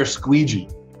Superior Squeegee.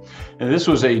 And this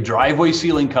was a driveway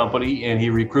sealing company, and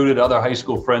he recruited other high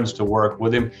school friends to work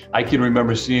with him. I can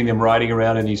remember seeing them riding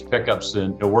around in these pickups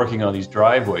and working on these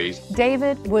driveways.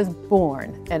 David was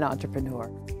born an entrepreneur.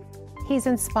 He's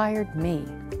inspired me,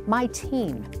 my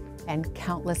team, and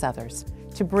countless others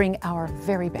to bring our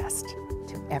very best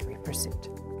to every pursuit.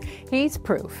 He's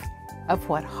proof of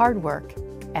what hard work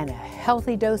and a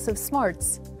healthy dose of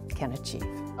smarts can achieve.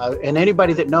 And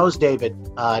anybody that knows David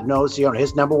knows,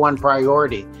 his number one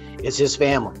priority is his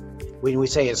family. When we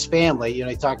say his family,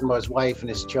 he's talking about his wife and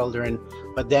his children,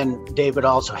 but then David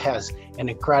also has an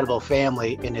incredible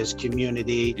family in his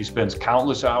community. He spends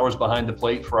countless hours behind the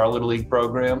plate for our Little League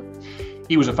program.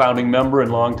 He was a founding member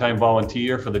and longtime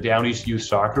volunteer for the Down East Youth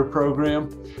Soccer Program.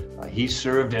 He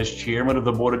served as chairman of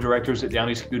the board of directors at Down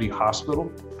East Community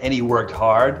Hospital, and he worked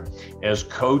hard as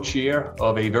co-chair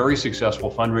of a very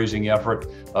successful fundraising effort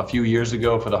a few years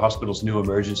ago for the hospital's new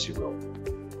emergency room.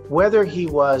 Whether he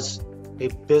was a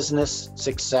business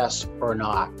success or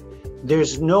not,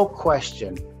 there's no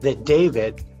question that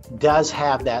David does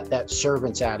have that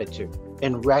servant's attitude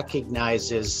and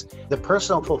recognizes the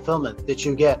personal fulfillment that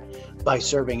you get by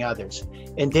serving others.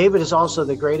 And David is also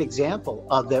the great example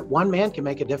of that one man can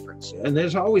make a difference. And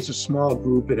there's always a small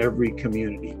group at every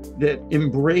community that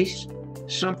embrace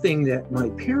something that my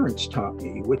parents taught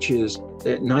me, which is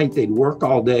that at night they'd work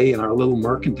all day in our little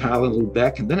mercantile in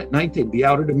Lubec, and then at night they'd be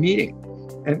out at a meeting.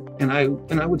 And I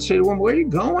would say to them, "Where are you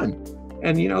going?"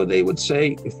 And they would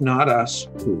say, "If not us,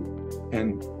 who?"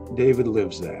 And David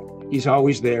lives that. He's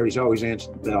always there. He's always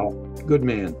answered the bell. Good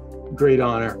man, great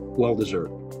honor, well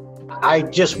deserved. I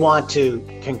just want to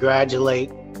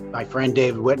congratulate my friend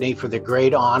David Whitney for the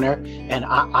great honor. And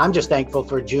I'm just thankful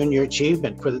for Junior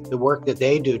Achievement, for the work that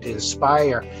they do to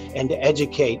inspire and to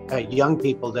educate young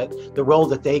people that the role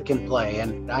that they can play.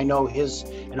 And I know his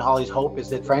and Holly's hope is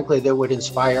that, frankly, they would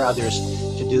inspire others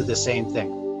to do the same thing.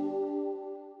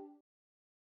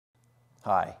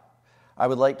 Hi. I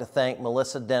would like to thank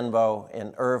Melissa Denbo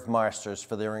and Irv Marsters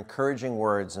for their encouraging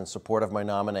words in support of my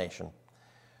nomination.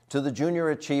 To the Junior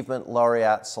Achievement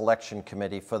Laureate Selection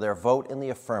Committee for their vote in the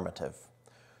affirmative.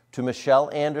 To Michelle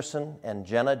Anderson and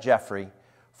Jenna Jeffrey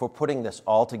for putting this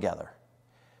all together.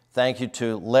 Thank you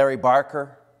to Larry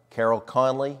Barker, Carol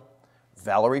Conley,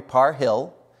 Valerie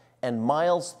Parr-Hill, and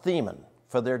Miles Thiemann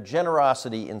for their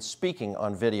generosity in speaking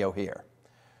on video here.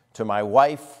 To my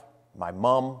wife, my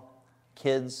mom,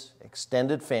 kids,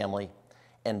 extended family,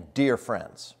 and dear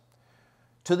friends.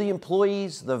 To the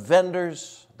employees, the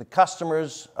vendors, the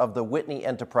customers of the Whitney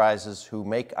enterprises who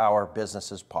make our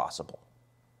businesses possible.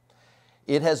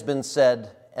 It has been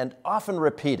said, and often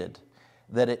repeated,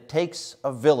 that it takes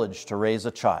a village to raise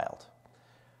a child.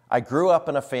 I grew up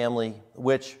in a family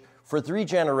which, for 3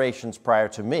 generations prior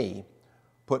to me,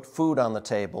 put food on the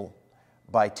table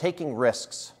by taking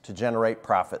risks to generate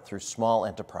profit through small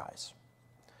enterprise.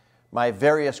 My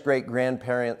various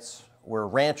great-grandparents were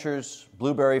ranchers,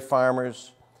 blueberry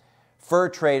farmers, fur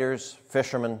traders,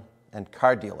 fishermen, and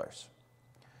car dealers.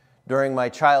 During my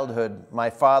childhood, my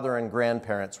father and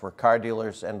grandparents were car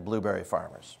dealers and blueberry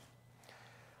farmers.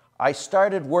 I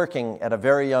started working at a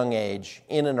very young age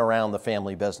in and around the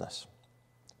family business.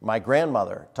 My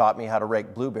grandmother taught me how to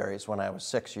rake blueberries when I was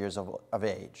 6 years of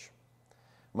age.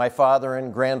 My father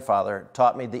and grandfather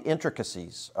taught me the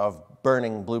intricacies of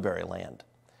burning blueberry land.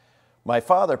 My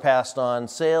father passed on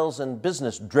sales and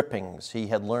business drippings he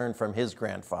had learned from his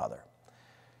grandfather.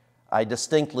 I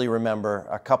distinctly remember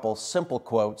a couple simple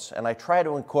quotes, and I try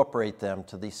to incorporate them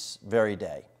to this very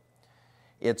day.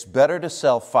 It's better to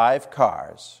sell 5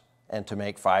 cars and to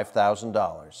make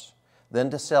 $5,000 than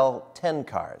to sell 10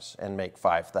 cars and make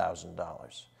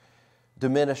 $5,000.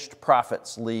 Diminished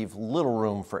profits leave little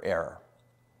room for error.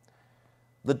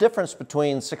 The difference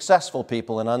between successful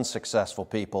people and unsuccessful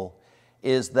people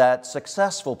is that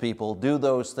successful people do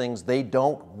those things they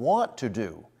don't want to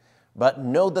do, but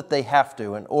know that they have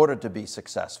to in order to be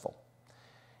successful.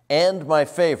 And my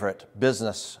favorite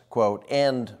business quote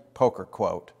and poker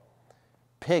quote,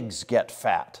 pigs get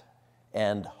fat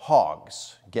and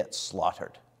hogs get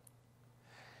slaughtered.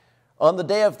 On the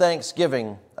day of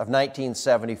Thanksgiving of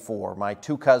 1974, my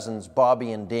 2 cousins,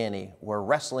 Bobby and Danny, were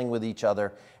wrestling with each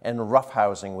other and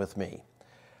roughhousing with me.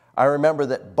 I remember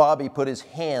that Bobby put his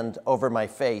hand over my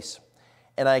face,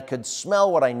 and I could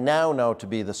smell what I now know to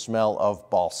be the smell of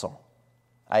balsam.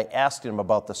 I asked him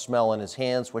about the smell in his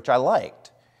hands, which I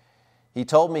liked. He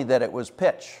told me that it was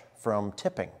pitch from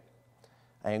tipping.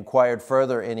 I inquired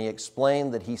further, and he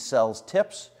explained that he sells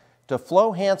tips to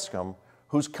Flo Hanscom,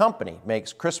 whose company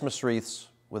makes Christmas wreaths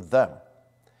with them.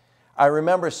 I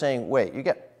remember saying, wait, you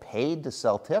get paid to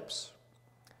sell tips?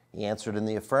 He answered in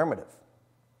the affirmative.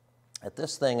 At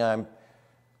this thing, I'm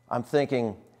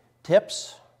thinking,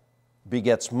 tips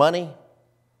begets money,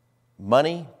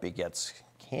 money begets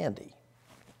candy.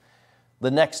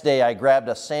 The next day, I grabbed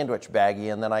a sandwich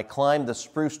baggie, and then I climbed the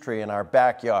spruce tree in our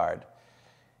backyard,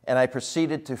 and I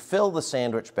proceeded to fill the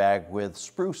sandwich bag with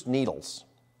spruce needles.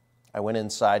 I went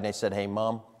inside and I said, hey,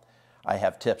 Mom, I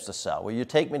have tips to sell. Will you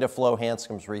take me to Flo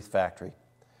Hanscom's wreath factory?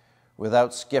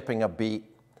 Without skipping a beat,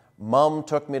 Mom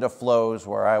took me to Flo's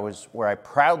where I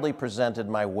proudly presented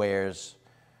my wares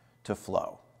to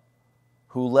Flo,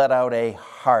 who let out a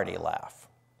hearty laugh.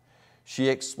 She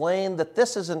explained that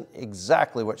this isn't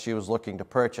exactly what she was looking to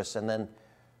purchase, and then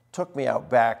took me out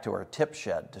back to her tip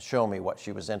shed to show me what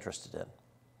she was interested in.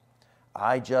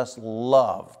 I just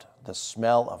loved the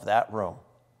smell of that room.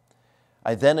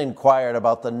 I then inquired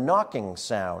about the knocking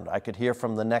sound I could hear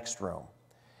from the next room.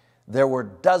 There were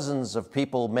dozens of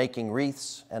people making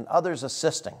wreaths and others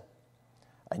assisting.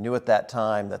 I knew at that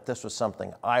time that this was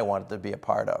something I wanted to be a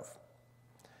part of.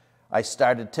 I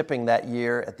started tipping that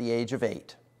year at the age of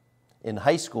 8. In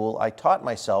high school, I taught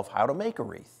myself how to make a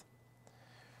wreath.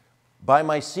 By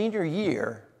my senior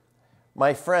year,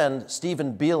 my friend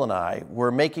Stephen Beal and I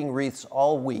were making wreaths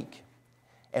all week,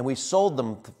 and we sold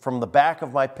them from the back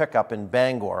of my pickup in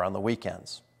Bangor on the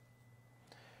weekends.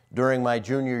 During my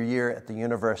junior year at the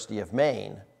University of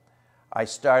Maine, I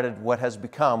started what has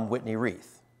become Whitney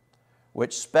Wreath,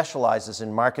 which specializes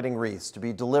in marketing wreaths to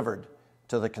be delivered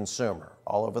to the consumer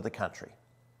all over the country.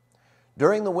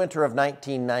 During the winter of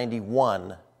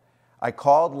 1991, I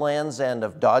called Land's End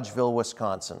of Dodgeville,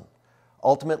 Wisconsin,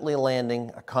 ultimately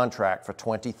landing a contract for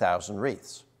 20,000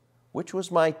 wreaths, which was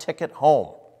my ticket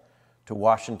home to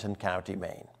Washington County,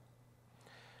 Maine.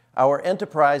 Our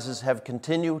enterprises have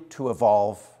continued to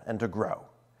evolve and to grow.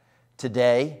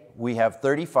 Today, we have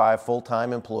 35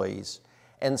 full-time employees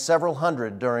and several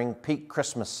hundred during peak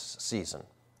Christmas season.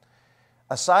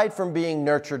 Aside from being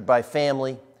nurtured by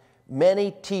family,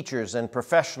 many teachers and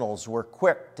professionals were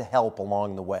quick to help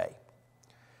along the way.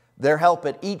 Their help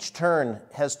at each turn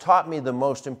has taught me the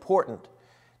most important,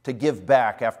 to give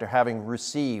back after having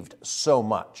received so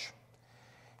much.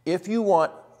 If you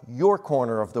want your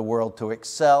corner of the world to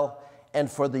excel and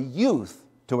for the youth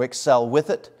to excel with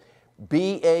it,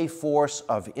 be a force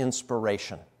of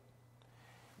inspiration.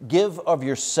 Give of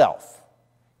yourself.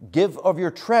 Give of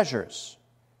your treasures.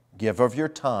 Give of your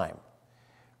time.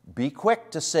 Be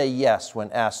quick to say yes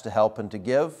when asked to help and to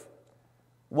give.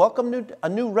 Welcome a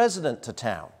new resident to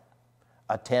town.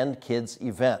 Attend kids'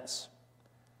 events.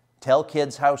 Tell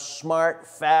kids how smart,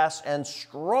 fast, and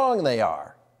strong they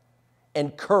are.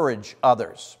 Encourage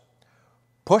others.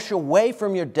 Push away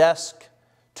from your desk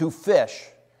to fish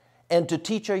and to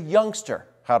teach a youngster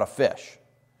how to fish.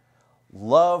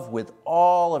 Love with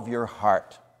all of your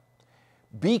heart.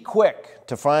 Be quick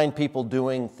to find people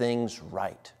doing things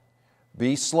right.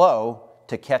 Be slow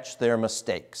to catch their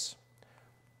mistakes.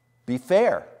 Be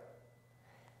fair.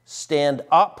 Stand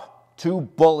up to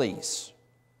bullies,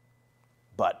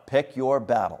 but pick your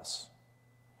battles.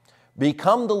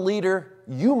 Become the leader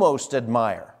you most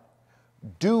admire.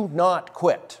 Do not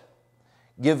quit.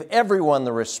 Give everyone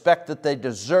the respect that they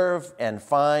deserve and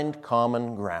find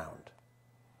common ground.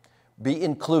 Be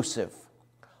inclusive.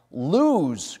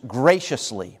 Lose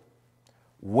graciously.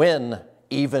 Win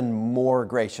even more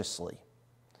graciously.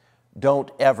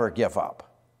 Don't ever give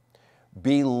up.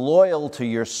 Be loyal to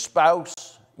your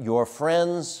spouse, your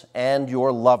friends, and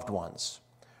your loved ones.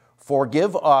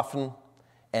 Forgive often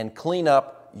and clean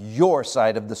up your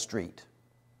side of the street.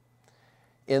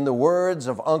 In the words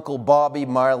of Uncle Bobby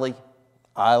Marley,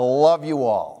 I love you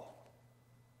all.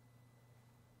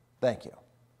 Thank you.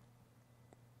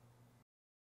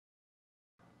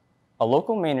 A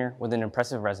local Mainer with an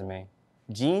impressive resume,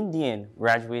 Deighan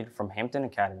graduated from Hampton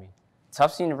Academy,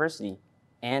 Tufts University,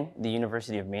 and the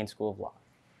University of Maine School of Law.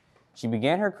 She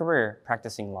began her career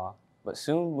practicing law, but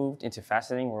soon moved into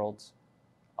fascinating worlds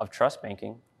of trust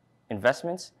banking,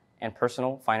 investments, and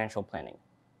personal financial planning,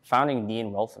 founding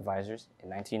Deighan Wealth Advisors in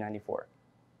 1994.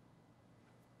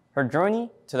 Her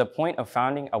journey to the point of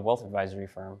founding a wealth advisory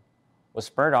firm was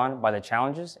spurred on by the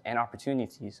challenges and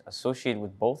opportunities associated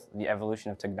with both the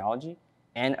evolution of technology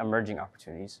and emerging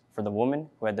opportunities for the women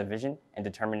who had the vision and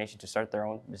determination to start their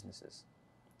own businesses.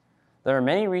 There are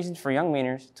many reasons for young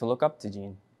Mainers to look up to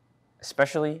Deighan,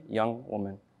 especially young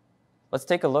women. Let's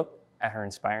take a look at her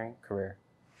inspiring career.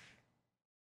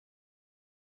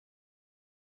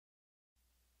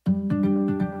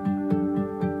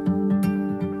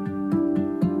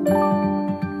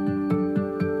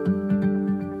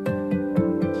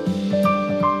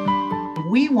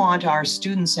 We want our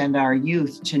students and our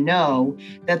youth to know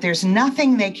that there's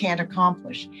nothing they can't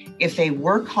accomplish if they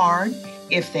work hard,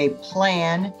 if they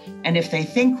plan, and if they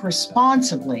think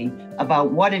responsibly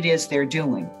about what it is they're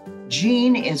doing.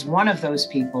 Jean is one of those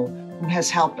people who has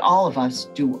helped all of us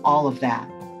do all of that.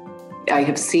 I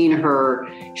have seen her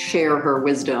share her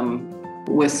wisdom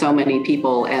with so many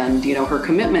people, and her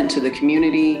commitment to the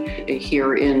community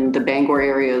here in the Bangor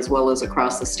area as well as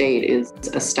across the state is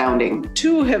astounding.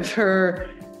 Two of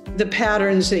the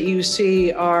patterns that you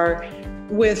see are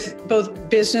with both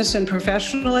business and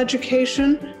professional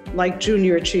education, like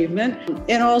junior achievement,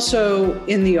 and also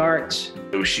in the arts.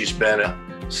 She's been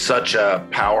such a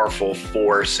powerful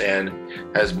force and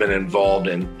has been involved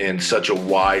in such a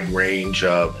wide range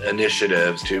of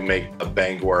initiatives to make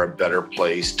Bangor a better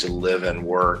place to live and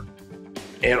work.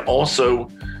 And also,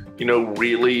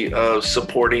 really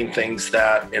supporting things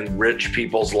that enrich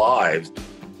people's lives.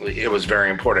 It was very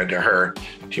important to her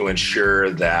to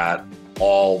ensure that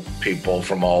all people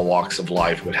from all walks of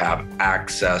life would have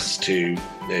access to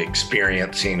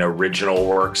experiencing original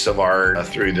works of art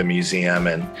through the museum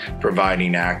and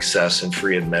providing access and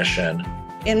free admission.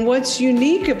 And what's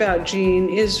unique about Jean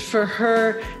is for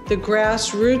her, the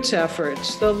grassroots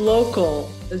efforts, the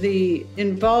local, the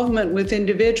involvement with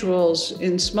individuals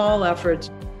in small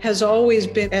efforts has always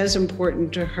been as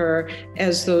important to her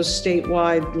as those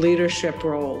statewide leadership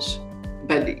roles.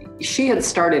 But she had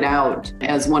started out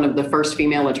as one of the first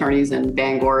female attorneys in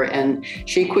Bangor, and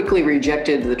she quickly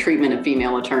rejected the treatment of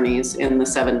female attorneys in the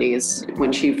 70s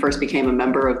when she first became a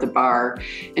member of the bar.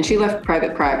 And she left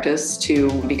private practice to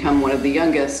become one of the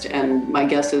youngest, and my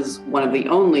guess is one of the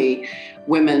only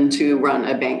women to run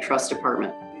a bank trust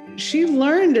department. She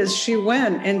learned as she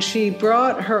went, and she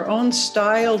brought her own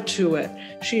style to it.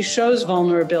 She shows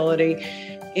vulnerability,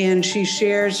 and she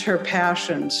shares her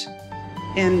passions.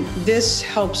 And this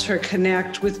helps her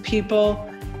connect with people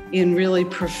in really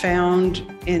profound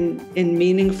and in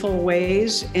meaningful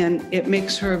ways, and it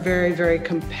makes her a very, very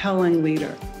compelling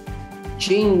leader.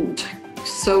 Jean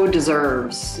so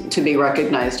deserves to be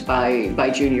recognized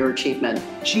by Junior Achievement.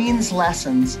 Jean's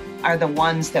lessons are the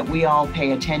ones that we all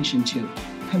pay attention to.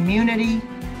 Community,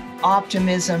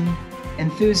 optimism,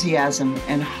 enthusiasm,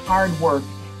 and hard work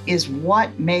is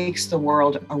what makes the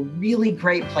world a really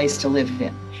great place to live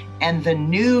in. And the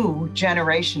new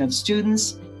generation of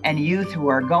students and youth who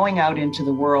are going out into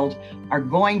the world are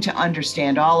going to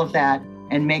understand all of that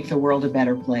and make the world a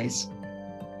better place.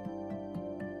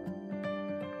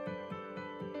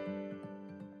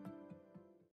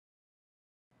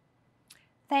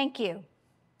 Thank you.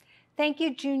 Thank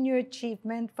you, Junior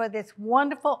Achievement, for this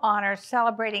wonderful honor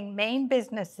celebrating Maine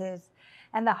businesses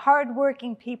and the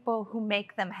hardworking people who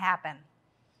make them happen.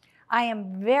 I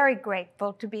am very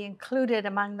grateful to be included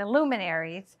among the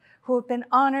luminaries who have been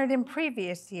honored in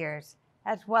previous years,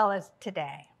 as well as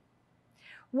today.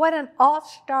 What an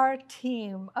all-star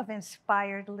team of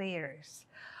inspired leaders.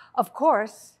 Of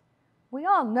course, we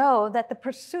all know that the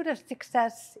pursuit of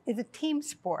success is a team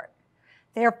sport.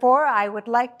 Therefore, I would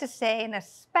like to say an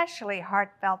especially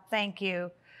heartfelt thank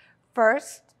you,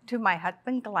 first to my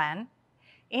husband, Glenn,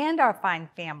 and our fine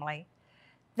family,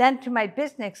 then to my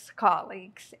business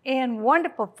colleagues and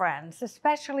wonderful friends,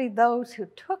 especially those who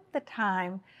took the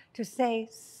time to say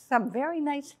some very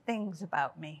nice things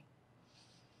about me.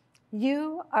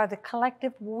 You are the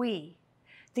collective we,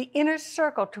 the inner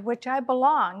circle to which I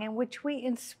belong, in which we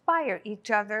inspire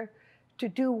each other to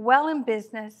do well in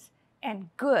business and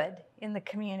good in the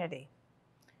community.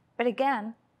 But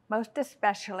again, most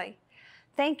especially,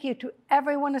 thank you to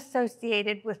everyone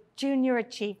associated with Junior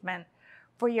Achievement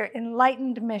for your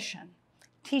enlightened mission,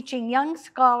 teaching young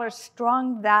scholars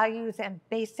strong values and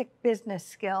basic business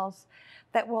skills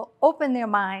that will open their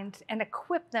minds and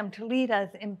equip them to lead us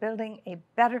in building a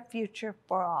better future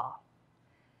for all.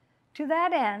 To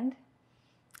that end,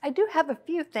 I do have a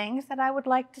few things that I would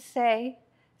like to say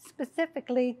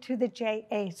specifically to the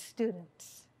JA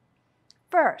students.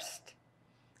 First,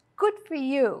 good for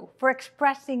you for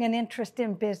expressing an interest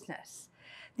in business.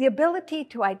 The ability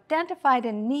to identify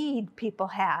the need people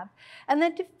have, and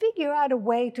then to figure out a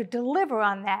way to deliver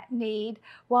on that need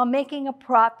while making a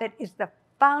profit is the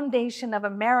foundation of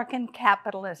American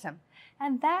capitalism,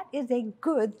 and that is a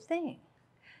good thing.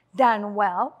 Done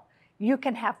well, you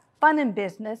can have fun in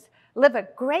business, live a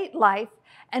great life,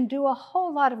 and do a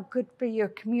whole lot of good for your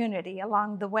community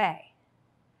along the way.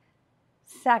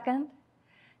 Second,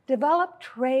 Develop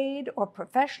trade or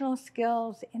professional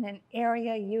skills in an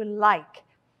area you like,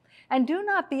 and do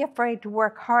not be afraid to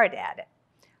work hard at it.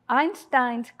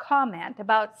 Einstein's comment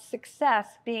about success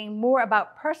being more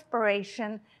about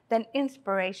perspiration than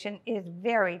inspiration is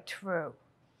very true.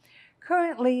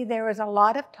 Currently, there is a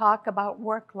lot of talk about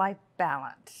work-life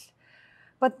balance,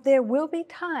 but there will be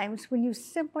times when you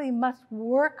simply must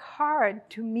work hard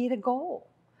to meet a goal.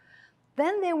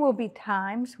 Then there will be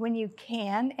times when you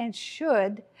can and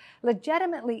should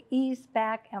legitimately ease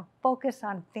back and focus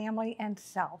on family and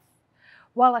self.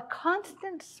 While a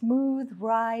constant smooth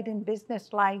ride in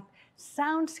business life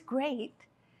sounds great,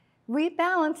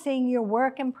 rebalancing your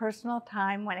work and personal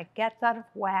time when it gets out of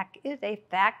whack is a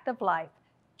fact of life.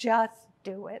 Just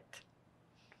do it.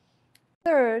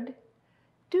 Third,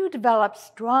 do develop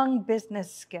strong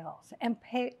business skills and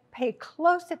pay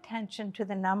close attention to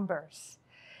the numbers.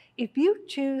 If you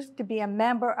choose to be a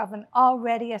member of an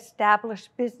already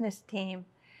established business team,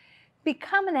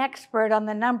 become an expert on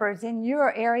the numbers in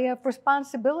your area of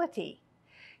responsibility.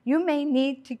 You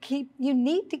need to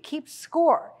keep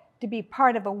score to be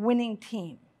part of a winning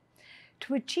team.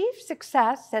 To achieve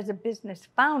success as a business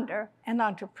founder and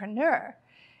entrepreneur,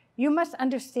 you must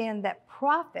understand that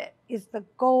profit is the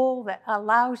goal that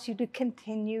allows you to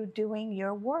continue doing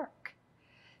your work.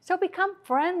 So become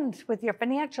friends with your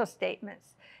financial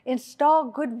statements. Install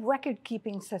good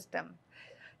record-keeping system.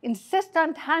 Insist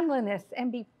on timeliness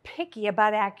and be picky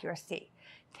about accuracy.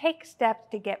 Take steps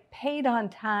to get paid on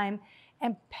time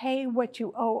and pay what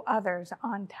you owe others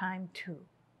on time too.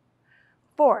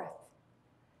 Fourth,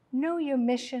 know your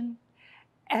mission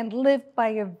and live by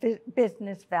your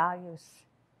business values.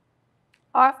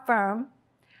 Our firm,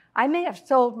 I may have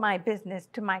sold my business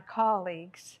to my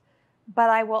colleagues, but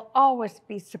I will always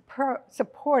be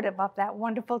supportive of that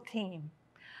wonderful team.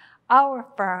 Our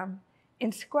firm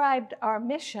inscribed our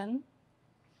mission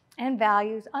and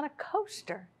values on a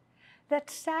coaster that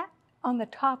sat on the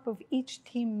top of each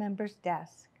team member's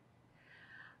desk.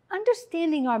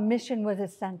 Understanding our mission was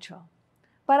essential,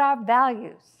 but our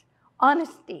values,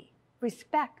 honesty,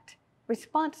 respect,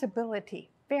 responsibility,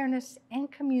 fairness, and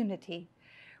community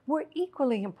were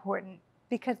equally important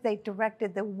because they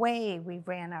directed the way we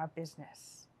ran our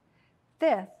business.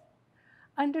 Fifth,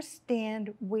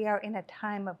 understand we are in a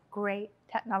time of great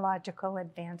technological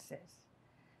advances,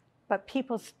 but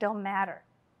people still matter.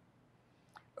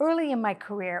 Early in my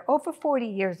career, over 40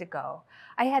 years ago,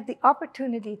 I had the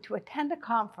opportunity to attend a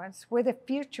conference where the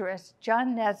futurist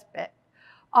John Nesbitt,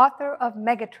 author of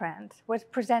Megatrends, was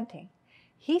presenting.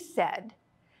 He said,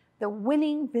 "The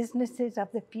winning businesses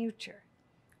of the future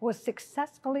will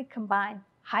successfully combine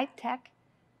high tech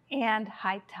and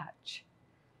high touch."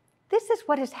 This is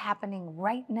what is happening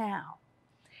right now.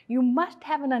 You must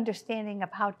have an understanding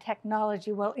of how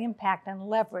technology will impact and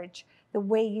leverage the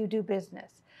way you do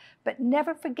business. But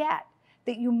never forget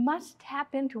that you must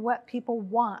tap into what people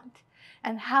want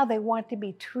and how they want to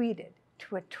be treated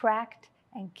to attract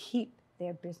and keep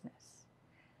their business.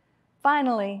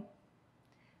 Finally,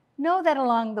 know that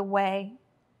along the way,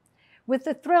 with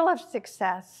the thrill of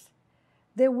success,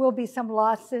 there will be some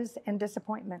losses and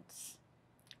disappointments.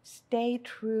 Stay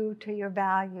true to your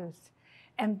values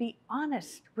and be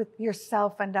honest with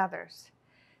yourself and others.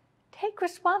 Take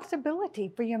responsibility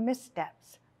for your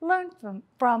missteps, learn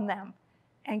from them,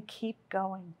 and keep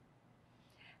going.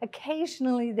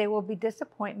 Occasionally, there will be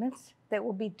disappointments that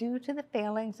will be due to the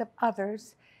failings of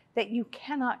others that you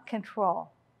cannot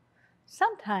control.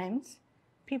 Sometimes,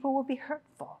 people will be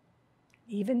hurtful,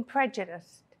 even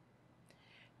prejudiced.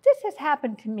 This has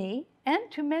happened to me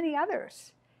and to many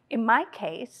others. In my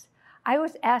case, I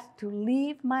was asked to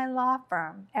leave my law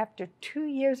firm after 2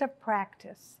 years of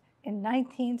practice in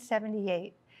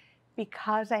 1978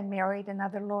 because I married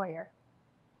another lawyer.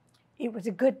 It was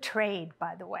a good trade,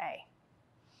 by the way.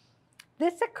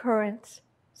 This occurrence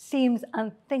seems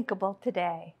unthinkable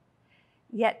today,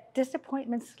 yet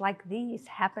disappointments like these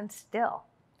happen still.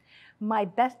 My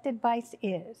best advice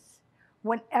is,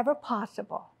 whenever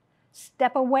possible,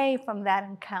 step away from that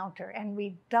encounter and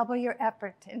redouble your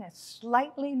efforts in a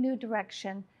slightly new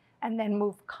direction and then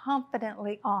move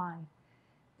confidently on,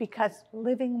 because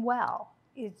living well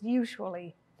is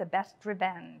usually the best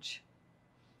revenge.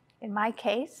 In my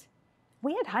case,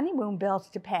 we had honeymoon bills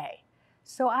to pay,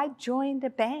 so I joined a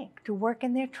bank to work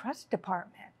in their trust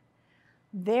department.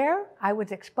 There, I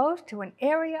was exposed to an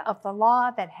area of the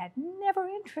law that had never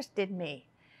interested me,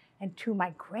 and to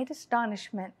my great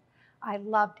astonishment, I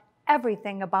loved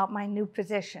everything about my new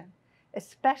position,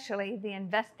 especially the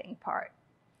investing part.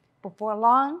 Before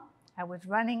long, I was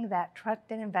running that trust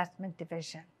and investment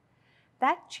division.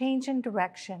 That change in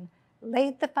direction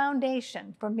laid the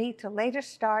foundation for me to later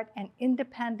start an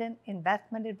independent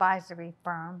investment advisory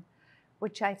firm,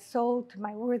 which I sold to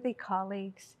my worthy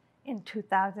colleagues in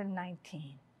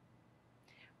 2019.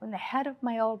 When the head of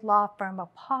my old law firm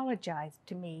apologized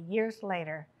to me years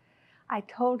later, I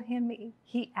told him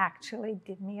he actually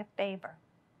did me a favor.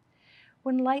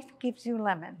 When life gives you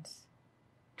lemons,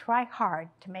 try hard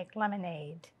to make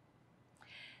lemonade.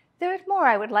 There is more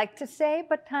I would like to say,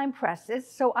 but time presses,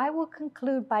 so I will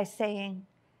conclude by saying,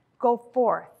 go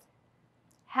forth,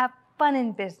 have fun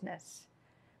in business,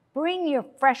 bring your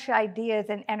fresh ideas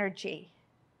and energy.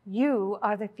 You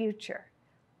are the future.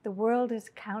 The world is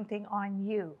counting on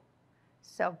you,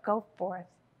 so go forth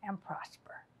and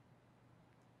prosper.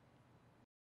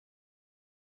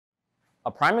 A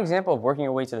prime example of working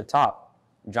your way to the top,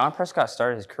 John Prescott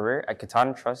started his career at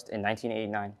Katahdin Trust in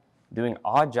 1989, doing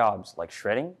odd jobs like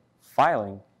shredding,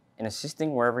 filing, and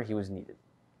assisting wherever he was needed.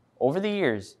 Over the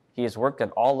years, he has worked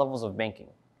at all levels of banking,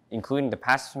 including the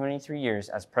past 23 years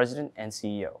as president and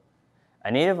CEO.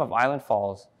 A native of Island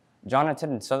Falls, John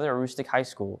attended Southern Aroostook High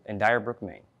School in Dyer Brook,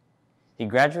 Maine. He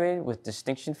graduated with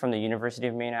distinction from the University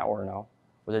of Maine at Orono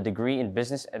with a degree in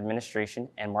business administration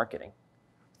and marketing.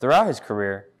 Throughout his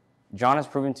career, John has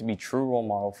proven to be a true role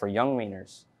model for young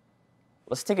Mainers.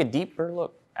 Let's take a deeper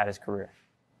look at his career.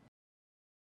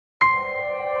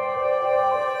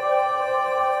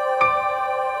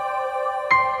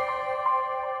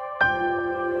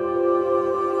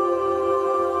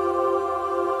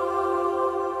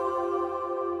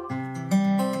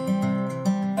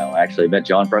 I actually met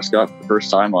John Prescott for the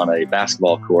first time on a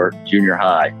basketball court, junior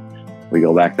high. We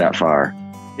go back that far.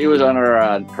 He was on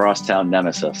our crosstown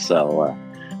nemesis, so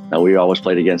we always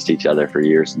played against each other for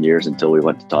years and years until we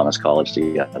went to Thomas College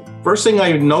together. First thing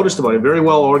I noticed about him, very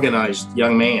well organized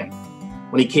young man.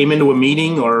 When he came into a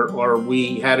meeting or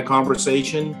we had a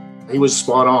conversation, he was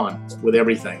spot on with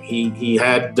everything. He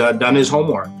had done his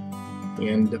homework,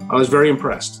 and I was very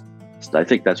impressed. I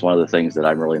think that's one of the things that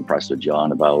I'm really impressed with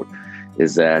John about,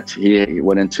 is that he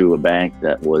went into a bank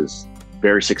that was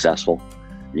very successful.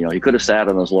 You know, he could have sat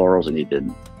on his laurels and he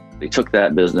didn't. He took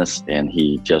that business and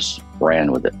he just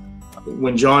ran with it.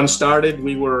 When John started,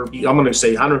 we were, I'm going to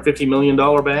say, $150 million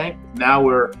bank. Now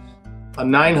we're a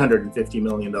 $950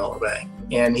 million bank,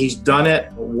 and he's done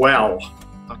it well.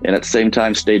 And at the same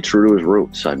time, stayed true to his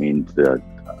roots. I mean, the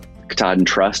Katahdin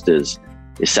Trust is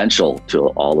essential to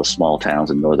all the small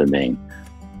towns in northern Maine.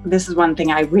 This is one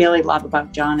thing I really love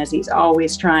about John, is he's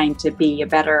always trying to be a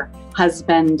better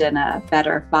husband and a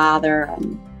better father.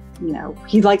 And, you know,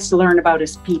 he likes to learn about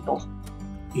his people.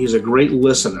 He's a great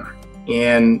listener.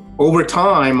 And over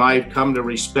time, I've come to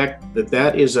respect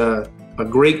that is a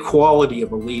great quality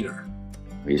of a leader.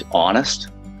 He's honest.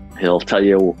 He'll tell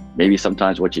you maybe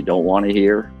sometimes what you don't want to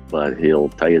hear, but he'll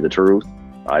tell you the truth.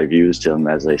 I've used him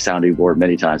as a sounding board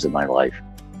many times in my life.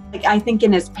 I think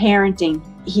in his parenting,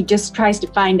 he just tries to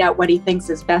find out what he thinks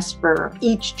is best for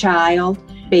each child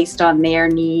based on their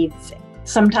needs.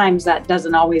 Sometimes that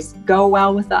doesn't always go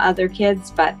well with the other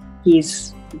kids, but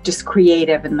he's just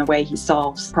creative in the way he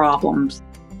solves problems.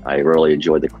 I really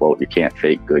enjoyed the quote, "You can't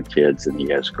fake good kids," and he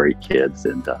has great kids,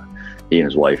 and he and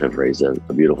his wife have raised a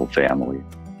beautiful family.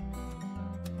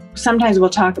 Sometimes we'll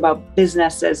talk about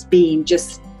business as being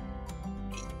just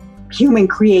human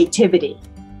creativity.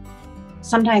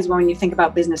 Sometimes when you think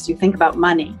about business, you think about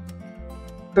money,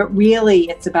 but really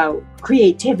it's about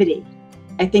creativity.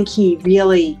 I think he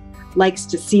really likes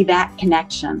to see that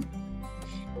connection.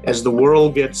 As the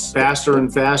world gets faster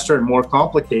and faster and more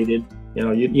complicated, you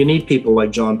know, you need people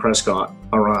like John Prescott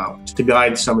around to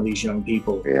guide some of these young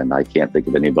people. And I can't think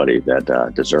of anybody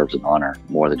that deserves an honor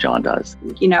more than John does.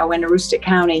 You know, in Aroostook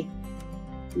County,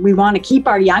 we want to keep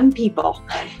our young people.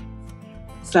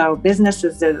 So business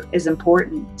is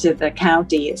important to the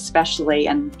county especially,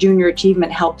 and junior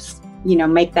achievement helps, you know,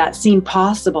 make that seem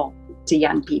possible to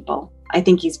young people. I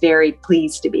think he's very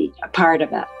pleased to be a part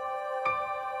of it.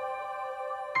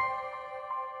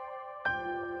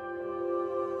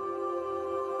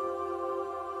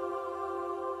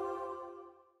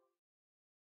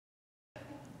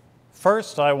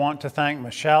 First, I want to thank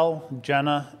Michelle,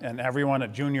 Jenna, and everyone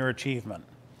at Junior Achievement.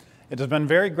 It has been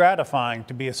very gratifying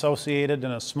to be associated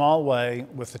in a small way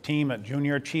with the team at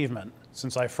Junior Achievement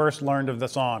since I first learned of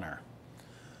this honor.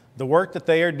 The work that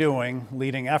they are doing,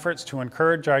 leading efforts to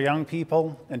encourage our young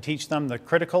people and teach them the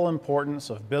critical importance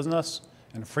of business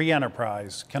and free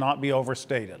enterprise, cannot be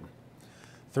overstated.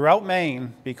 Throughout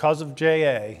Maine, because of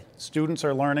JA, students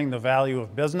are learning the value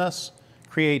of business,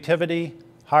 creativity,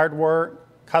 hard work,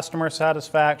 customer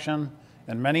satisfaction,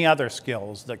 and many other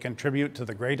skills that contribute to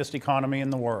the greatest economy in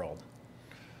the world.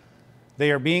 They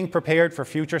are being prepared for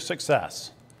future success.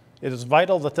 It is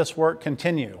vital that this work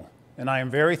continue, and I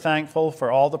am very thankful for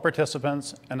all the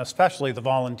participants and especially the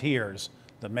volunteers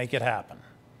that make it happen.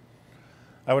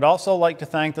 I would also like to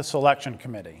thank the selection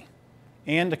committee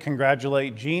and to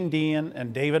congratulate Jean Deighan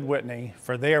and David Whitney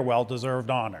for their well-deserved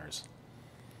honors.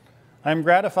 I am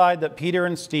gratified that Peter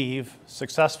and Steve,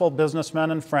 successful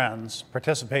businessmen and friends,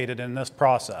 participated in this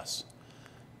process.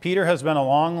 Peter has been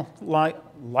a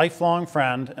lifelong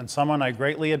friend and someone I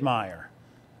greatly admire,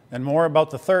 and more about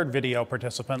the third video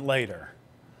participant later.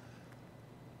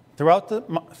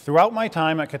 Throughout my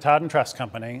time at Katahdin Trust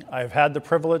Company, I have had the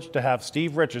privilege to have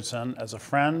Steve Richardson as a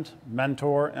friend,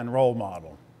 mentor, and role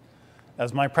model.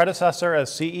 As my predecessor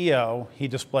as CEO, he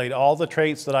displayed all the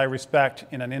traits that I respect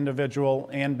in an individual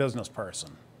and business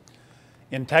person.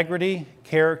 Integrity,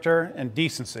 character, and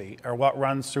decency are what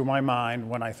runs through my mind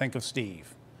when I think of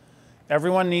Steve.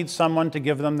 Everyone needs someone to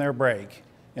give them their break,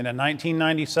 and in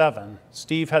 1997,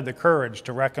 Steve had the courage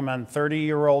to recommend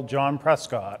 30-year-old John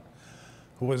Prescott,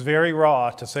 who was very raw,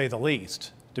 to say the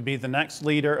least, to be the next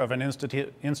leader of an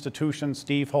institution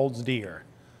Steve holds dear.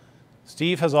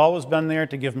 Steve has always been there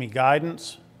to give me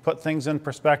guidance, put things in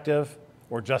perspective,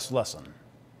 or just listen.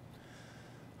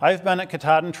 I've been at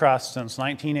Katahdin Trust since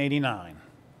 1989.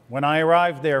 When I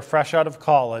arrived there fresh out of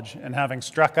college and having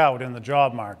struck out in the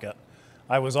job market,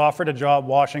 I was offered a job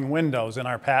washing windows in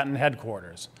our patent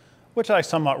headquarters, which I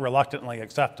somewhat reluctantly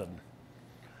accepted.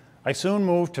 I soon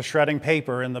moved to shredding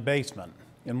paper in the basement,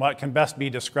 in what can best be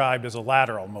described as a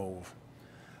lateral move.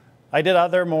 I did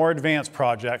other more advanced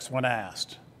projects when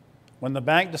asked. When the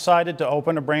bank decided to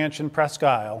open a branch in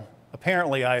Prescott,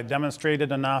 apparently I had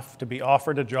demonstrated enough to be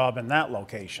offered a job in that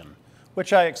location,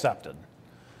 which I accepted.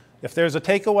 If there's a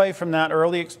takeaway from that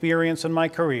early experience in my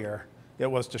career, it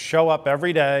was to show up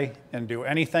every day and do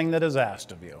anything that is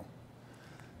asked of you.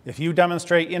 If you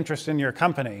demonstrate interest in your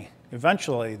company,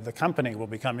 eventually the company will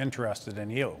become interested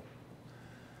in you.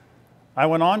 I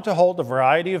went on to hold a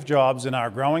variety of jobs in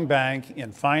our growing bank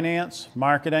in finance,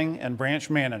 marketing, and branch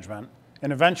management,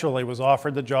 and eventually was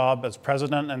offered the job as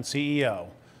president and CEO,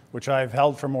 which I have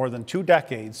held for more than 2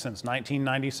 decades since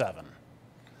 1997.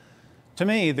 To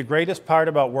me, the greatest part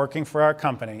about working for our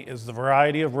company is the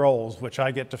variety of roles which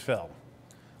I get to fill.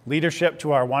 Leadership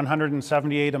to our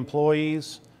 178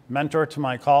 employees, mentor to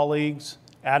my colleagues,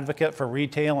 advocate for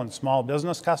retail and small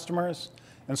business customers,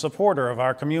 and supporter of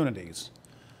our communities.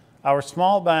 Our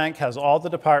small bank has all the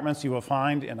departments you will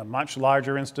find in a much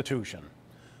larger institution: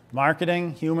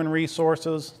 marketing, human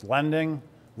resources, lending,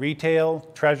 retail,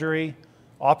 treasury,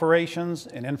 operations,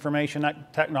 and information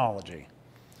technology.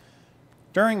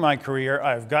 During my career,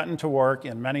 I have gotten to work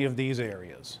in many of these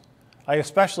areas. I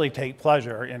especially take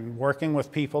pleasure in working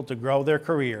with people to grow their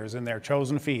careers in their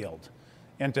chosen field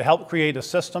and to help create a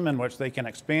system in which they can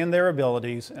expand their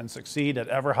abilities and succeed at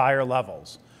ever higher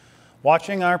levels.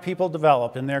 Watching our people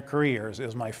develop in their careers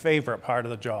is my favorite part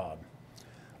of the job.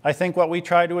 I think what we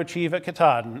try to achieve at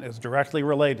Katahdin is directly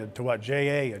related to what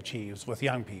JA achieves with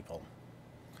young people.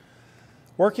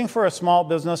 Working for a small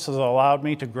business has allowed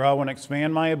me to grow and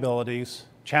expand my abilities,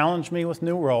 challenged me with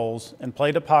new roles, and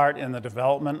played a part in the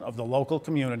development of the local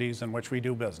communities in which we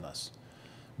do business.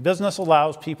 Business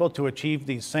allows people to achieve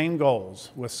these same goals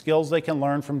with skills they can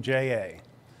learn from JA.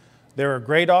 There are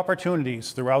great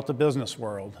opportunities throughout the business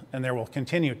world, and there will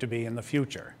continue to be in the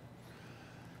future.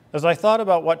 As I thought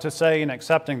about what to say in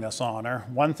accepting this honor,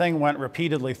 one thing went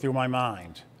repeatedly through my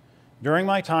mind. During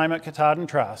my time at Katahdin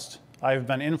Trust, I have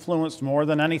been influenced more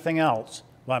than anything else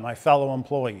by my fellow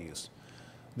employees.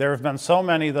 There have been so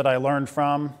many that I learned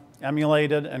from,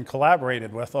 emulated, and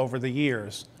collaborated with over the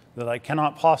years that I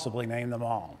cannot possibly name them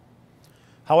all.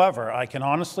 However, I can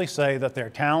honestly say that their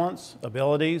talents,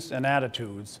 abilities, and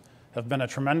attitudes have been a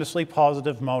tremendously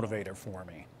positive motivator for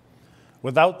me.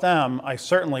 Without them, I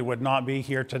certainly would not be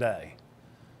here today.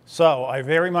 So I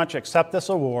very much accept this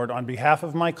award on behalf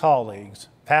of my colleagues,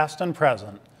 past and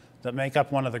present, that make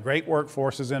up one of the great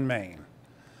workforces in Maine.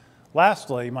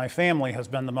 Lastly, my family has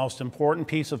been the most important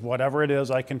piece of whatever it is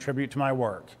I contribute to my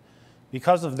work.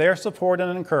 Because of their support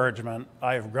and encouragement,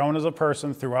 I have grown as a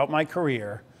person throughout my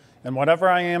career, and whatever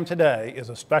I am today is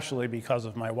especially because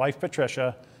of my wife,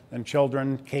 Patricia, and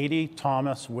children, Katie,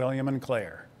 Thomas, William, and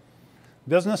Claire.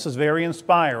 Business is very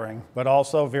inspiring, but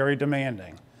also very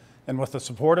demanding. And with the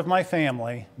support of my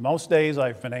family, most days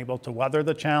I've been able to weather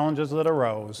the challenges that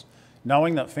arose,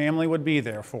 knowing that family would be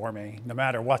there for me, no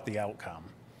matter what the outcome.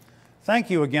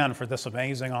 Thank you again for this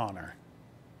amazing honor.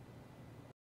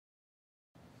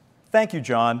 Thank you,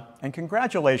 John, and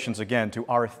congratulations again to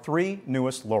our 3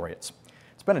 newest laureates.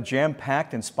 It's been a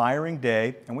jam-packed, inspiring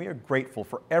day, and we are grateful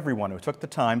for everyone who took the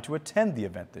time to attend the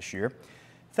event this year.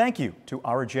 Thank you to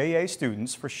our JA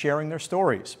students for sharing their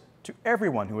stories, to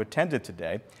everyone who attended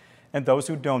today, and those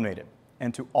who donated,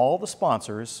 and to all the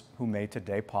sponsors who made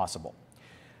today possible.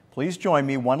 Please join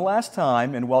me one last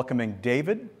time in welcoming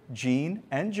David, Jean,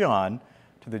 and John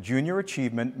to the Junior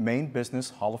Achievement Maine Business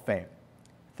Hall of Fame.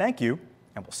 Thank you,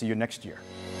 and we'll see you next year.